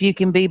 if you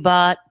can be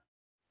bought,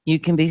 you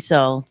can be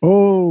sold.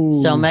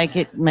 Oh. So make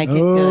it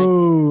good.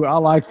 Oh, I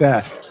like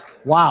that.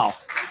 Wow.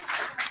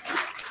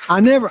 I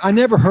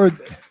never heard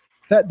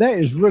that. That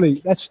is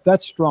really,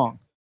 that's strong.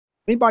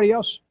 Anybody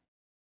else?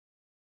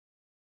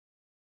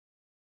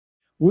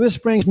 Well, this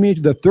brings me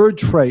to the third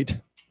trait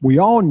we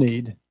all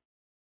need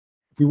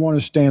if we want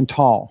to stand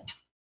tall,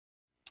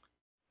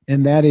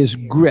 and that is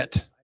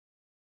grit.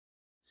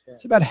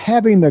 It's about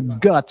having the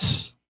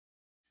guts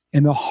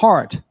and the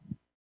heart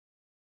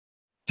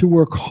to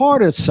work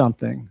hard at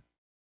something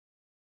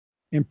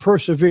and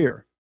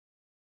persevere.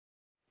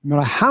 No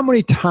matter how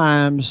many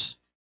times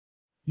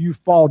you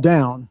fall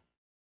down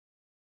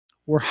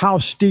or how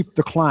steep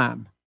the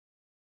climb.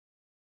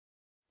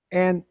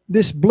 And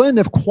this blend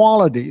of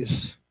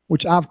qualities,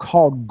 which I've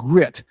called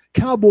grit.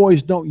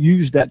 Cowboys don't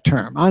use that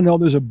term. I know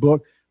there's a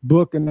book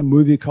and a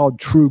movie called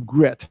True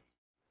Grit.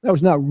 That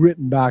was not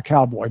written by a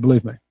cowboy,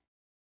 believe me.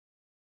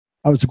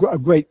 It was a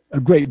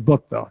great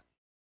book, though.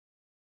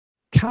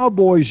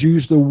 Cowboys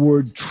use the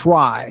word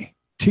try,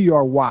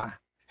 T-R-Y.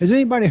 Has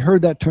anybody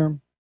heard that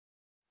term?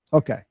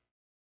 Okay.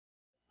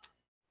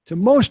 To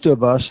most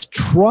of us,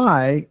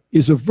 try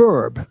is a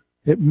verb.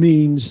 It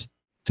means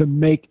to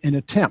make an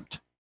attempt.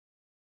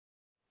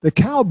 The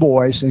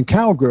cowboys and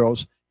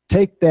cowgirls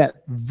take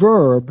that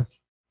verb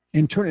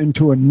and turn it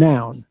into a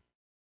noun.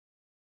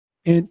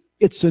 And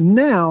it's a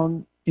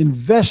noun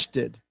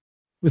invested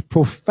with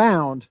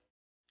profound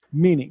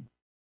meaning.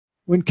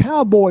 When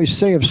cowboys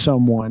say of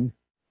someone,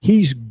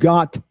 he's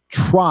got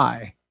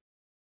try,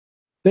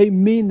 they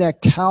mean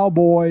that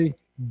cowboy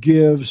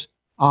gives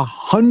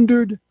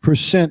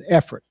 100%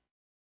 effort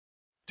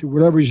to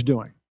whatever he's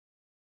doing.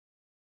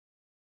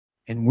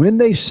 And when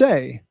they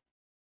say,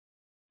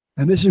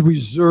 and this is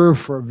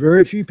reserved for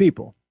very few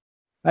people,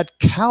 that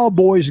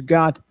cowboy's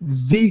got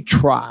the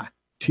try,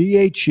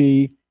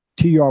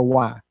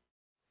 T-H-E-T-R-Y.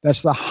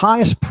 That's the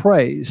highest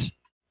praise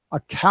a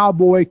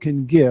cowboy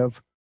can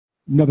give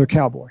another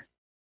cowboy.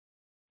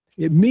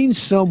 It means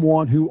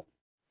someone who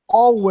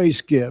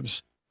always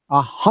gives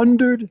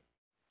 110%.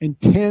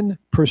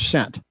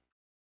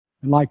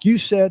 And like you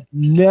said,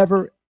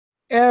 never,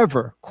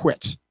 ever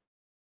quits.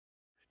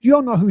 You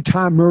all know who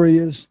Ty Murray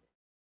is?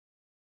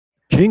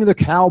 King of the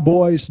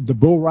Cowboys, the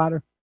bull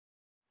rider.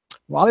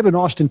 Well, I live in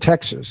Austin,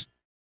 Texas,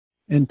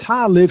 and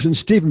Ty lives in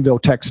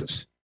Stephenville,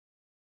 Texas.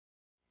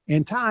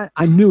 And Ty,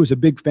 I knew, was a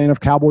big fan of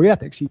cowboy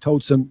ethics. He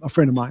told a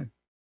friend of mine.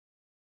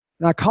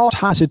 And I called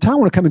Ty, I said, Ty, I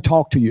want to come and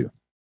talk to you.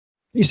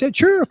 He said,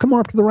 sure, come on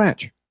up to the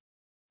ranch.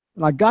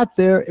 When I got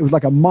there, it was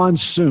like a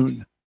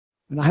monsoon,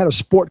 and I had a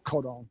sport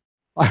coat on.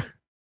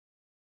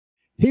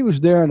 He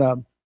was there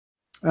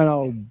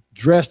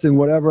dressed in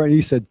whatever, and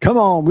he said, come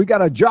on, we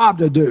got a job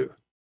to do.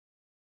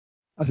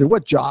 I said,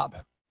 what job?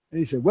 And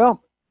he said,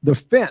 well, the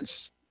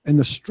fence and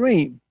the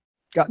stream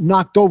got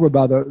knocked over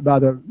by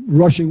the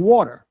rushing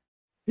water.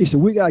 He said,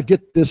 we got to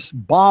get this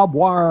barbed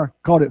wire,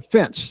 called it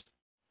fence,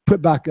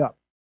 put back up.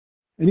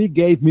 And he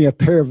gave me a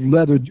pair of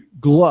leather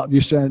gloves.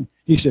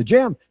 He said,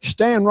 Jim,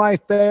 stand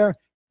right there,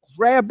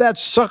 grab that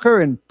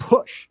sucker and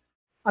push.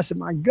 I said,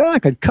 my God, I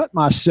could cut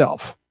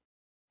myself.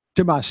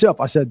 To myself,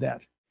 I said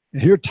that.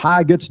 And here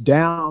Ty gets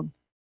down,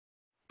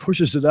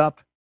 pushes it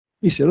up.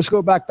 He said, let's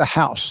go back to the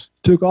house.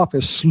 Took off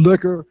his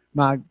slicker.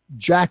 My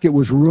jacket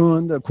was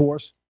ruined, of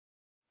course.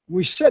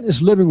 We sat in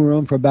his living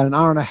room for about an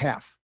hour and a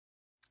half.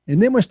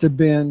 And there must have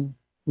been,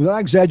 without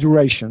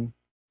exaggeration,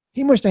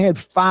 he must have had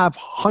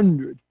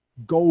 500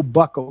 gold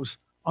buckles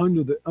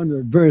under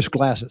various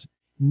glasses.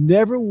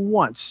 Never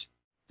once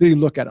did he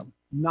look at them.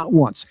 Not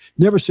once.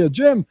 Never said,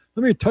 Jim,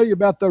 let me tell you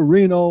about the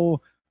Reno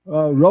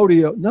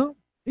rodeo. No,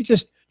 he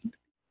just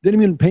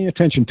didn't even pay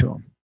attention to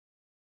him.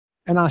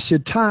 And I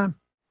said, Ty,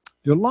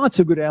 there are lots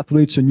of good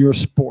athletes in your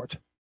sport.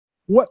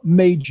 What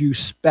made you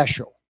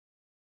special?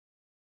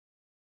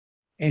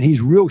 And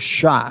he's real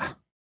shy.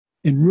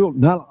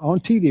 Not on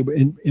TV, but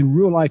in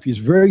real life, he's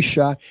very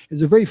shy.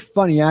 It's a very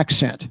funny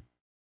accent.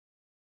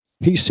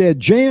 He said,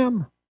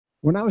 Jim,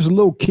 when I was a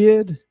little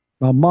kid,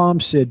 my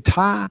mom said,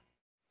 Ty,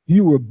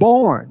 you were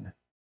born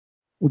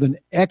with an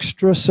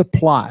extra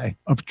supply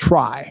of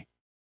try.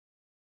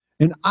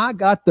 And I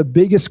got the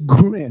biggest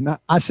grin.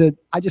 I said,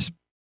 a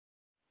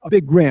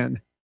big grin.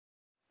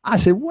 I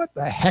said, what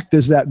the heck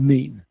does that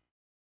mean?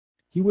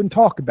 He wouldn't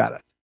talk about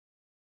it.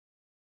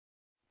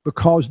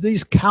 Because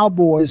these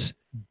cowboys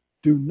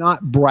do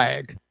not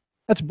brag.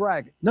 That's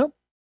bragging. Nope.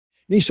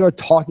 And he started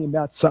talking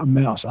about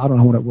something else. I don't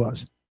know what it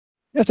was.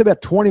 After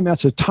about 20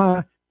 minutes of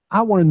time,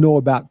 I want to know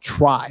about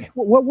try.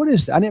 What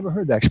is that? I never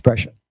heard that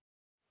expression.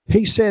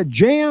 He said,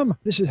 Jim,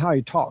 this is how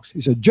he talks.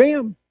 He said,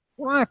 Jim,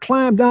 when I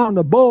climbed down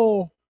the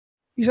bull,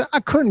 he said, I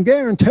couldn't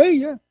guarantee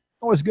you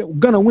I was going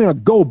to win a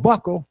gold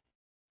buckle.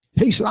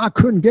 He said, I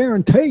couldn't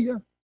guarantee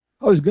you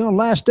I was going to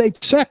last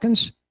 8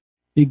 seconds.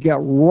 He got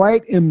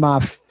right in my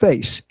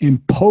face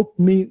and poked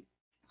me.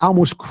 I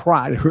almost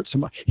cried. It hurt so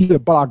much. He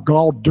said, but I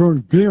God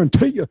darn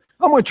guarantee you,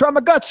 I'm going to try my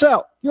guts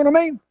out. You know what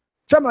I mean?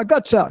 Try my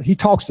guts out. He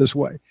talks this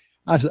way.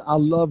 I said, I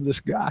love this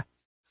guy.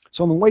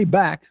 So on the way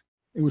back,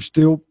 it was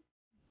still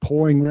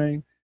pouring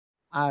rain.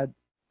 I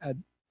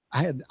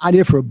had an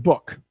idea for a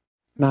book.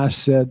 And I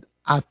said,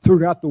 I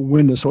threw it out the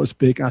window, so to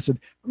speak. And I said,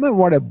 I'm going to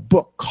write a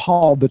book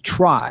called The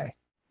Try,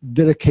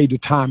 dedicated to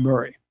Ty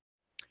Murray.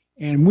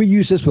 And we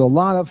use this with a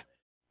lot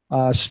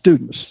of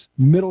students,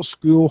 middle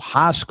school,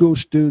 high school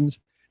students.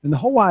 And the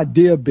whole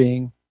idea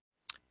being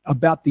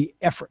about the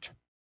effort.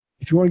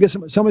 If you want to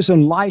get somebody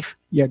in life,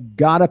 you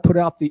got to put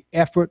out the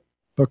effort,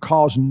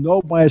 because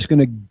nobody's going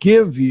to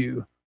give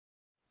you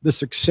the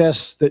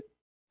success that,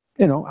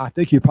 I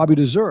think you probably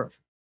deserve.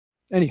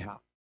 Anyhow,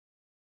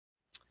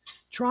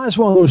 try is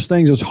one of those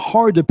things that's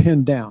hard to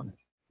pin down,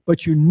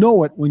 but you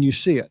know it when you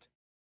see it.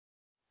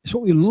 It's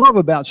what we love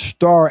about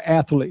star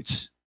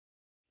athletes.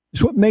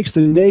 It's what makes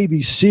the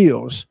Navy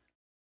SEALs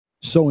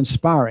so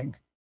inspiring.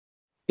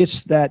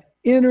 It's that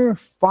inner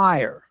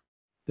fire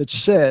that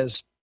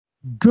says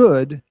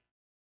good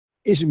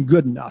isn't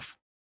good enough.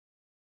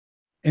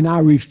 And I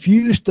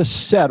refuse to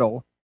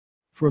settle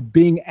for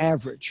being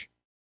average.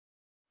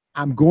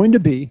 I'm going to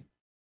be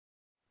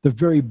the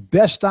very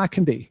best I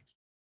can be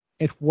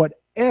at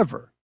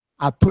whatever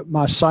I put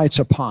my sights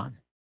upon,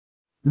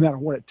 no matter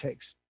what it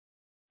takes.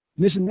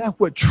 And isn't that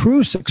what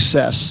true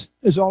success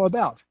is all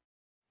about?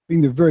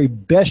 Being the very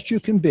best you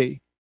can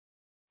be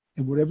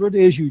in whatever it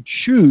is you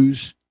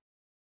choose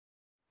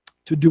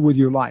to do with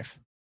your life.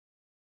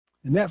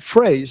 And that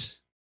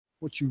phrase,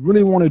 what you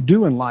really want to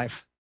do in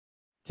life,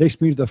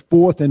 takes me to the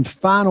fourth and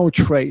final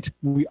trait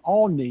we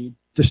all need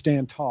to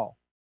stand tall.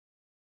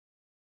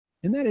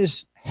 And that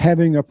is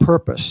having a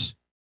purpose.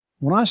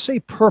 When I say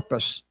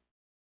purpose,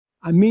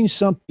 I mean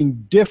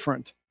something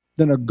different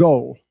than a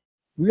goal.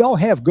 We all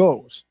have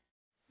goals.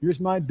 Yours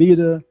might be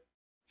to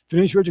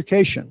finish your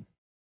education,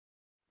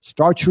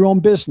 start your own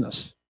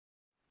business,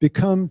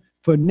 become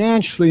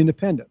financially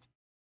independent.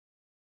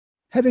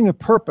 Having a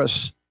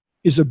purpose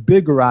is a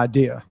bigger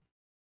idea.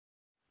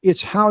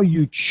 It's how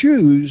you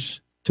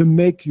choose to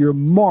make your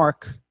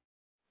mark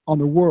on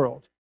the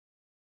world.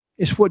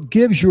 It's what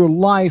gives your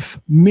life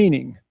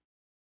meaning.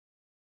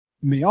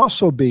 It may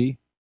also be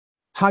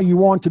how you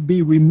want to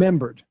be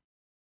remembered.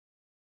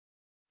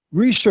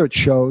 Research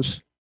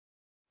shows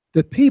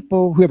that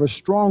people who have a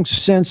strong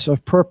sense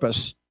of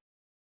purpose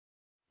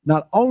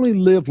not only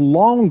live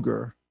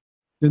longer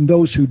than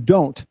those who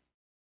don't,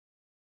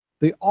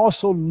 they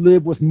also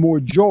live with more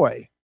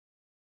joy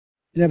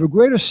and have a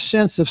greater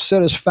sense of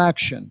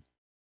satisfaction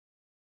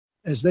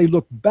as they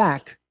look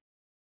back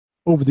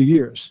over the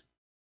years.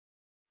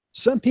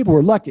 Some people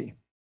are lucky.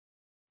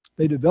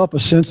 They develop a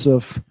sense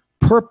of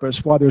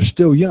purpose while they're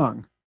still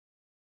young,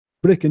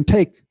 but it can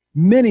take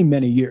many,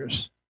 many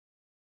years.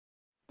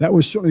 That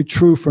was certainly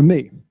true for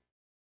me.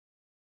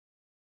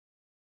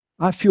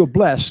 I feel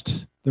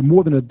blessed that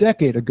more than a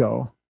decade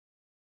ago,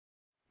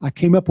 I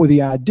came up with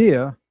the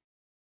idea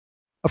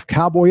of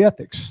cowboy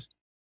ethics,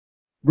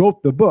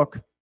 wrote the book,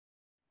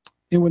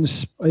 and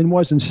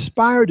was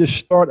inspired to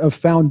start a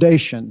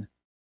foundation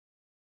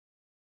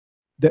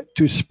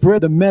to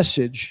spread the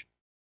message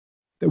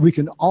that we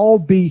can all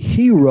be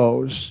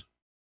heroes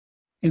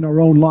in our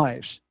own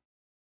lives.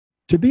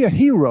 To be a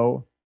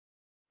hero,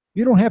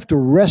 you don't have to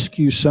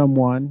rescue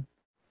someone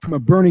from a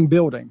burning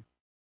building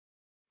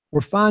or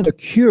find a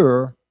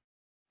cure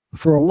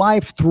for a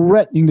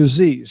life-threatening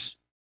disease.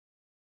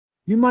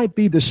 You might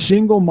be the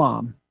single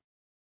mom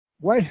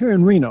right here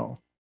in Reno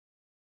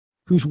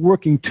who's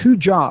working 2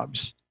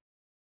 jobs,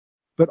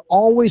 but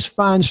always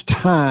finds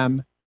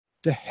time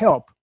to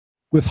help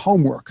with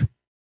homework.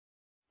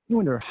 You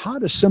wonder, how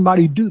does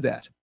somebody do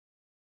that?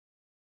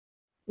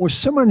 Or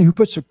someone who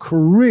puts a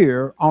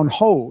career on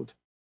hold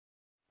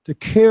to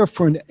care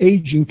for an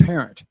aging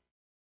parent.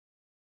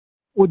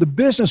 Or the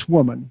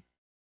businesswoman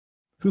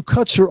who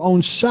cuts her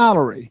own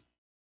salary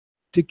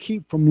to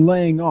keep from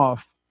laying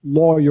off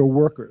loyal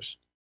workers.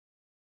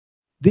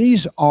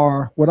 These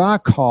are what I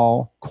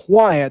call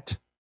quiet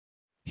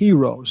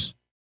heroes.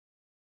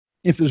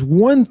 If there's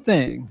one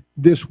thing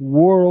this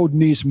world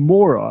needs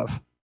more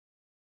of,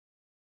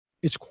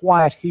 it's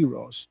quiet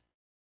heroes.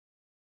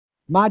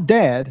 My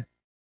dad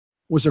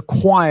was a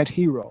quiet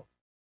hero.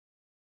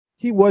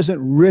 He wasn't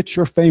rich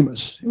or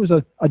famous. He was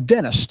a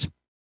dentist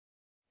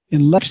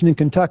in Lexington,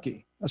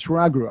 Kentucky. That's where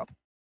I grew up.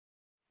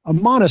 A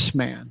modest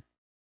man,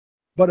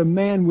 but a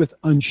man with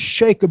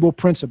unshakable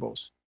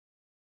principles.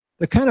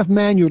 The kind of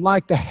man you'd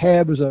like to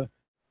have as a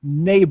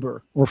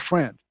neighbor or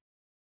friend.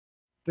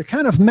 The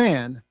kind of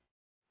man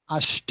I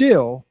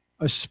still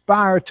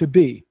aspire to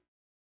be.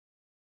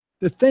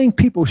 The thing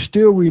people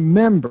still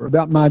remember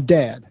about my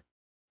dad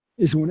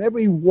is whenever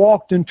he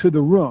walked into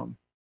the room,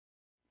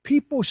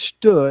 people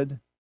stood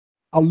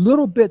a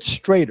little bit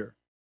straighter.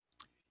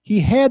 He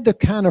had the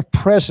kind of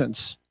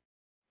presence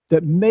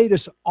that made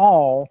us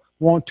all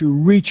want to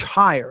reach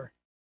higher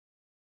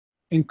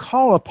and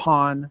call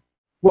upon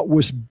what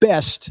was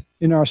best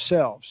in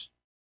ourselves.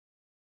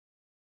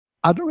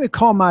 I don't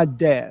recall my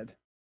dad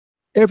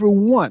ever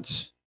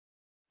once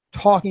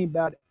talking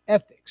about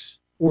ethics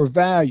or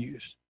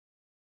values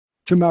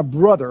to my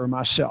brother or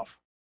myself.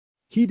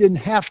 He didn't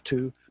have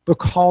to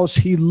because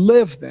he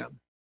lived them,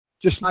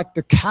 just like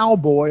the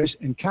cowboys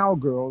and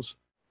cowgirls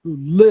who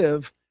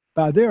live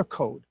by their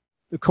code,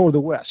 the code of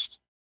the West.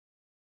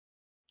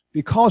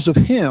 Because of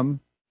him,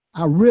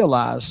 I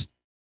realized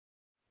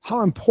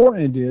how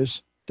important it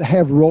is to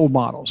have role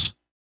models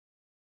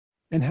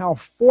and how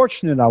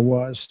fortunate I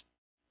was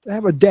to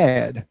have a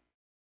dad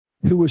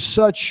who was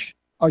such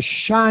a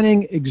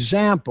shining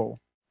example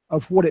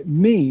of what it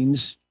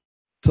means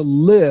to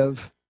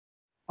live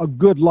a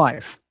good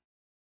life.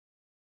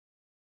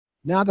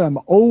 Now that I'm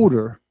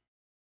older,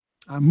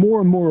 I'm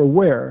more and more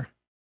aware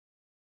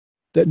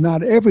that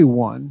not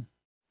everyone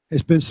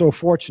has been so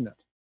fortunate.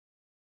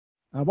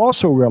 I've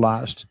also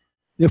realized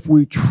if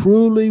we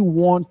truly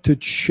want to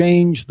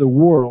change the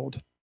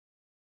world,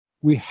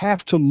 we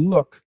have to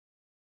look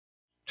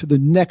to the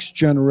next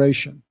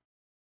generation.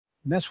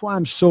 And that's why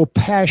I'm so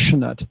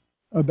passionate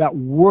about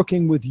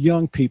working with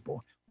young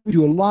people. We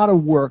do a lot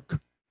of work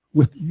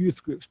with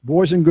youth groups,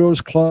 Boys and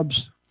Girls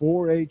Clubs,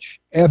 4-H,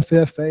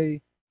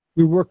 FFA.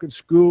 We work at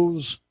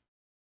schools,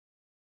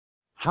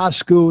 high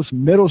schools,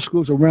 middle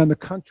schools around the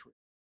country.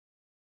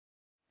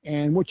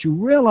 And what you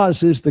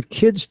realize is the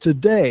kids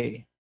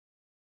today,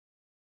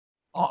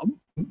 all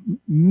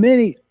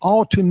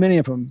too many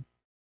of them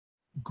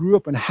grew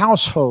up in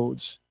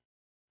households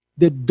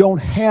that don't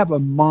have a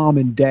mom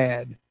and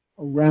dad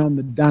around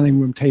the dining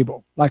room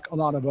table like a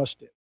lot of us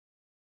did.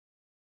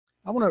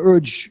 I want to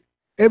urge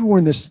everyone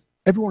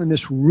in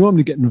this room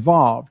to get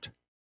involved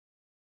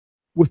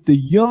with the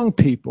young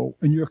people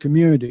in your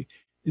community.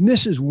 And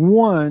this is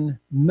one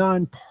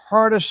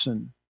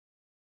nonpartisan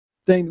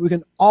thing that we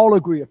can all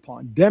agree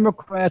upon.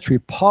 Democrats,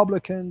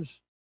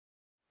 Republicans,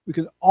 we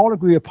can all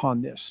agree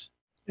upon this.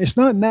 It's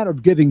not a matter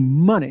of giving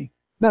money,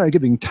 it's a matter of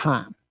giving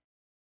time.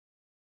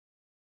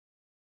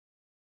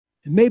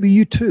 And maybe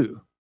you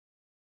too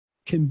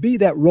can be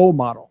that role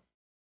model,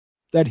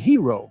 that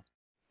hero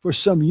for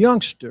some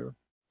youngster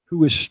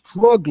who is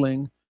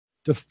struggling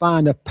to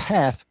find a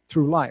path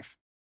through life.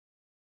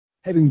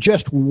 Having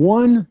just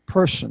one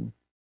person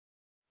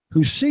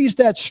who sees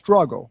that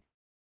struggle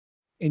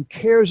and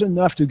cares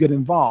enough to get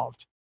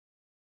involved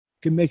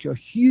can make a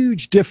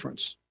huge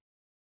difference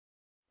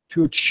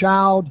to a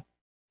child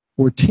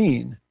or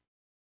teen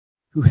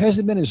who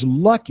hasn't been as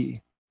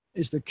lucky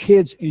as the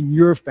kids in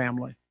your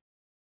family.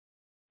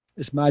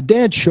 As my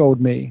dad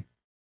showed me,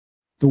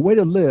 the way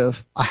to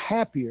live a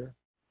happier,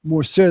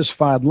 more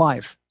satisfied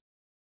life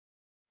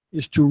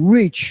is to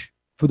reach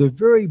for the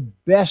very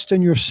best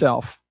in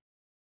yourself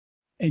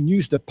and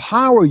use the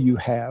power you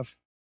have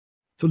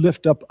to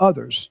lift up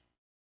others.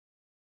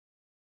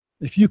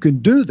 If you can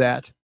do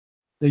that,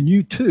 then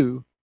you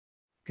too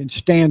can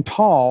stand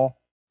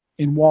tall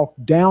and walk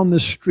down the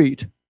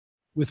street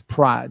with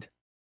pride.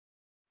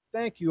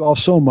 Thank you all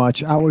so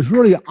much. I was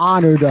really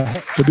honored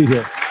to be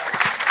here.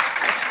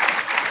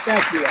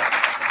 Thank you.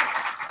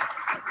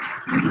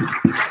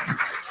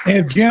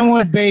 If Jim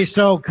would be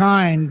so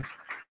kind,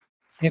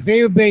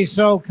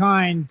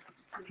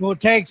 we'll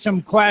take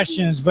some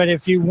questions. But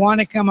if you want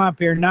to come up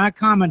here, not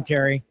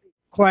commentary,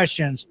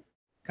 questions,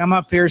 come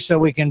up here so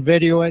we can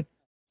video it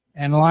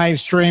and live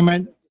stream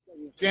it.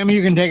 Jim,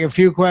 you can take a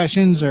few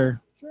questions or.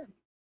 Sure.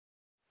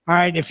 All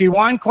right. If you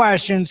want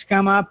questions,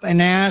 come up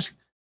and ask.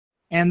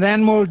 And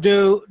then we'll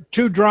do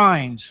 2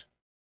 drawings,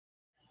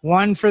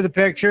 one for the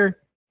picture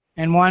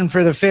and one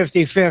for the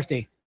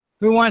 50-50.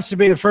 Who wants to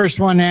be the first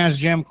one to ask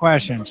Jim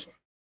questions?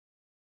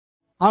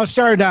 I'll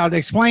start out.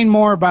 Explain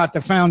more about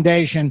the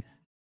foundation.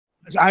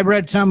 I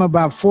read some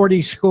about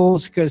 40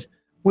 schools because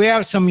we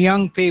have some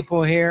young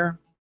people here,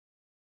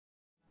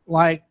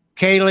 like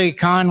Kaylee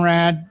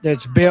Conrad,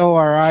 that's Bill,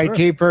 our Sure.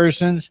 IT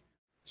persons.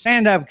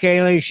 Stand up,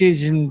 Kaylee.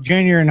 She's in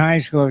junior in high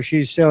school.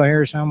 She's still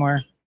here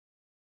somewhere.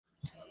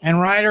 And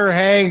Ryder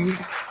Haig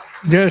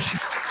just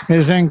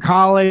is in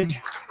college.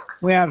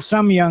 We have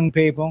some young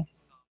people.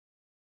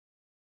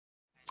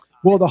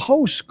 Well, the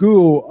whole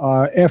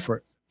school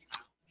effort,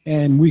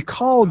 and we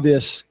call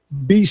this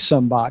Be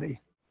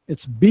Somebody.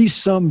 It's Be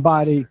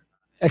Somebody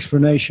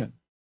explanation.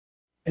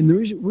 And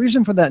the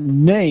reason for that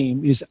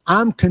name is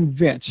I'm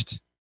convinced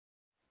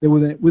that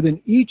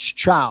within each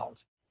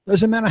child,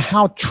 doesn't matter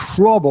how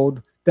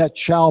troubled that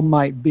child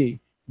might be,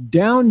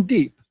 down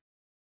deep,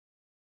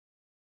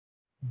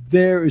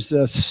 there is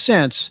a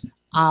sense,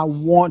 I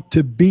want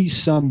to be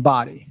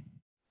somebody.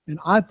 And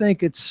I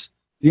think it's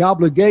the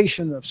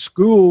obligation of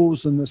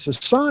schools and the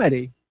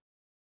society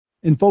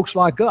and folks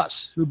like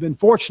us who've been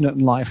fortunate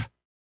in life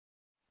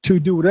to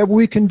do whatever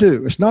we can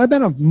do. It's not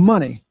about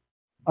money,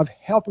 of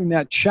helping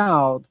that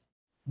child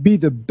be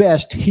the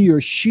best he or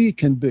she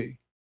can be.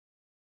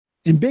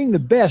 And being the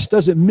best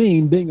doesn't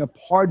mean being a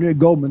partner at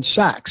Goldman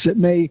Sachs. It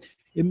may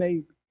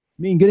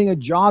mean getting a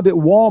job at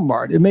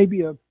Walmart. It may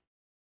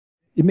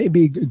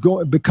be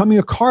becoming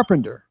a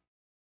carpenter.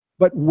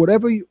 But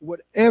whatever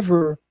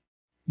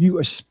you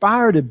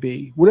aspire to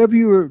be, whatever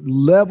your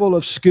level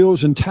of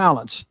skills and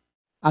talents,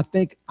 I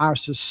think our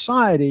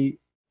society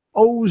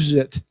owes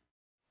it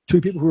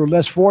to people who are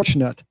less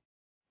fortunate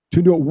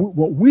to do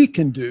what we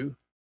can do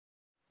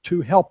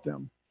to help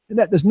them. And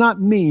that does not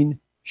mean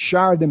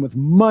shower them with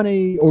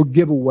money or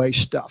give away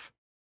stuff.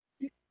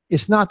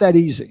 It's not that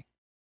easy.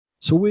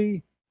 So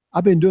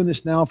I've been doing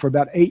this now for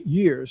about 8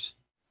 years.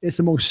 It's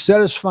the most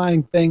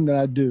satisfying thing that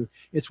I do.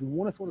 It's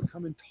wonderful to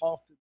come and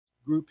talk to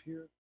the group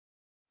here.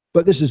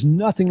 But this is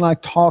nothing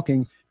like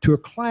talking to a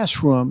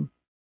classroom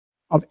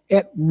of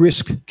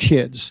at-risk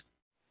kids,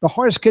 the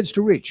hardest kids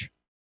to reach.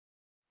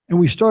 And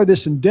we started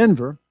this in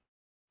Denver,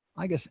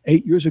 I guess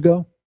 8 years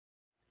ago,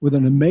 with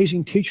an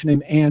amazing teacher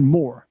named Ann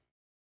Moore.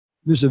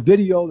 There's a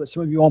video that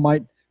some of you all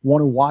might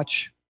want to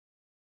watch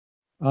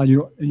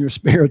in your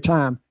spare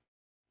time.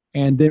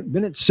 And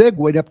then it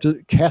segued up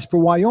to Casper,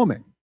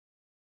 Wyoming.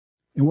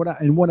 And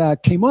what I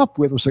came up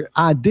with was the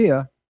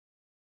idea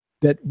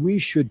that we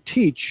should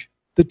teach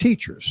the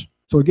teachers.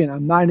 So again,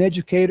 I'm not an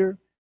educator.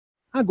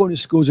 I go into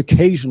schools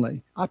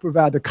occasionally. I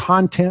provide the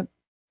content,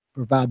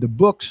 provide the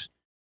books,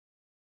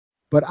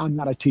 but I'm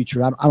not a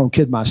teacher. I don't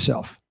kid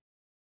myself.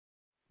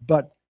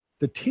 But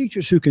the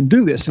teachers who can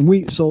do this,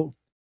 so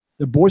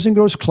the Boys and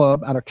Girls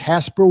Club out of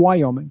Casper,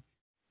 Wyoming,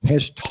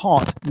 has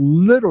taught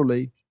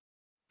literally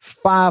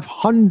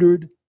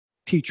 500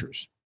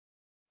 teachers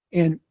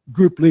and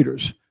group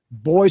leaders,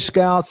 Boy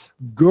Scouts,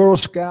 Girl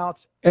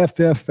Scouts,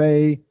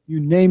 FFA, you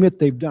name it,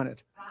 they've done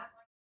it.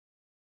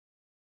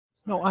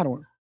 No, I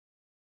don't.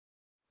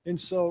 And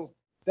so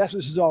that's what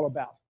this is all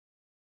about.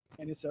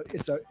 And it's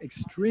a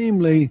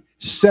extremely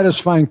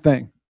satisfying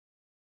thing.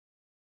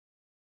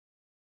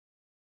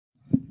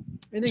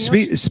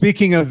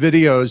 Speaking of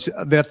videos,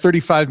 that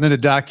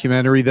 35-minute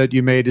documentary that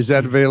you made, is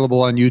that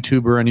available on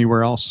YouTube or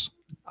anywhere else?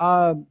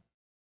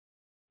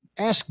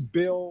 Ask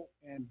Bill,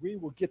 and we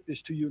will get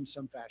this to you in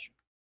some fashion.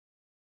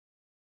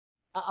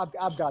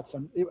 I've got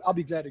some. I'll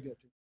be glad to get it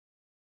to you.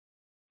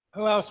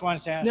 Who else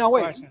wants to ask Now,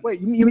 a question?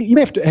 wait. You may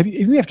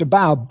have to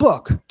buy a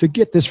book to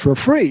get this for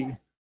free,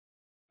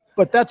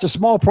 but that's a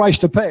small price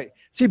to pay.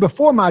 See,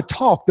 before my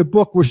talk, the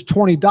book was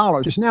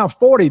 $20. It's now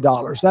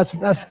 $40.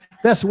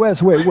 That's the way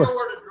it works.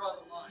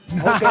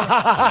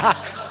 Okay.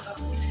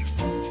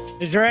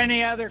 Is there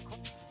any other?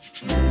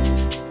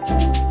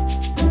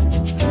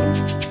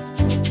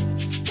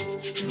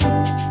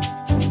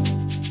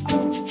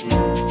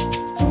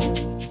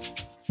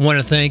 I want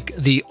to thank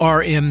the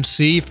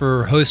RMC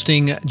for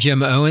hosting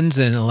JIm Owens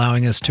and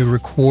allowing us to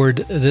record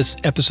this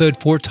episode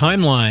for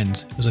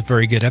Timelines. It was a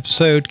very good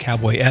episode,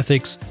 Cowboy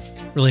Ethics.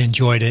 Really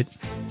enjoyed it.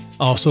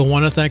 Also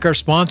want to thank our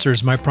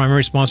sponsors, my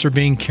primary sponsor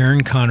being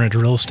Karen Conrad, a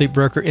real estate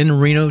broker in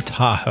Reno,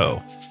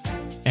 Tahoe.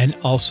 And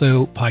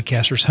also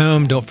Podcasters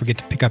Home. Don't forget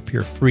to pick up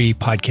your free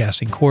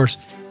podcasting course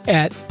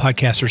at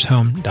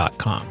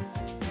podcastershome.com.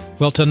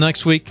 Well, till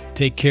next week,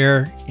 take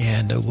care,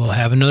 and we'll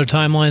have another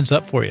Timelines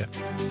up for you.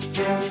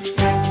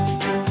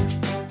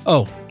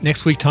 Oh,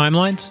 next week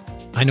Timelines?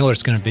 I know what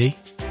it's going to be.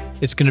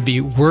 It's going to be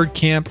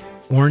WordCamp,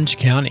 Orange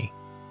County.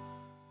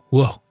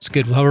 Whoa, it's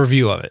good. We'll have a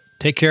review of it.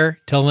 Take care.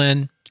 Till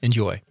then,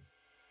 enjoy.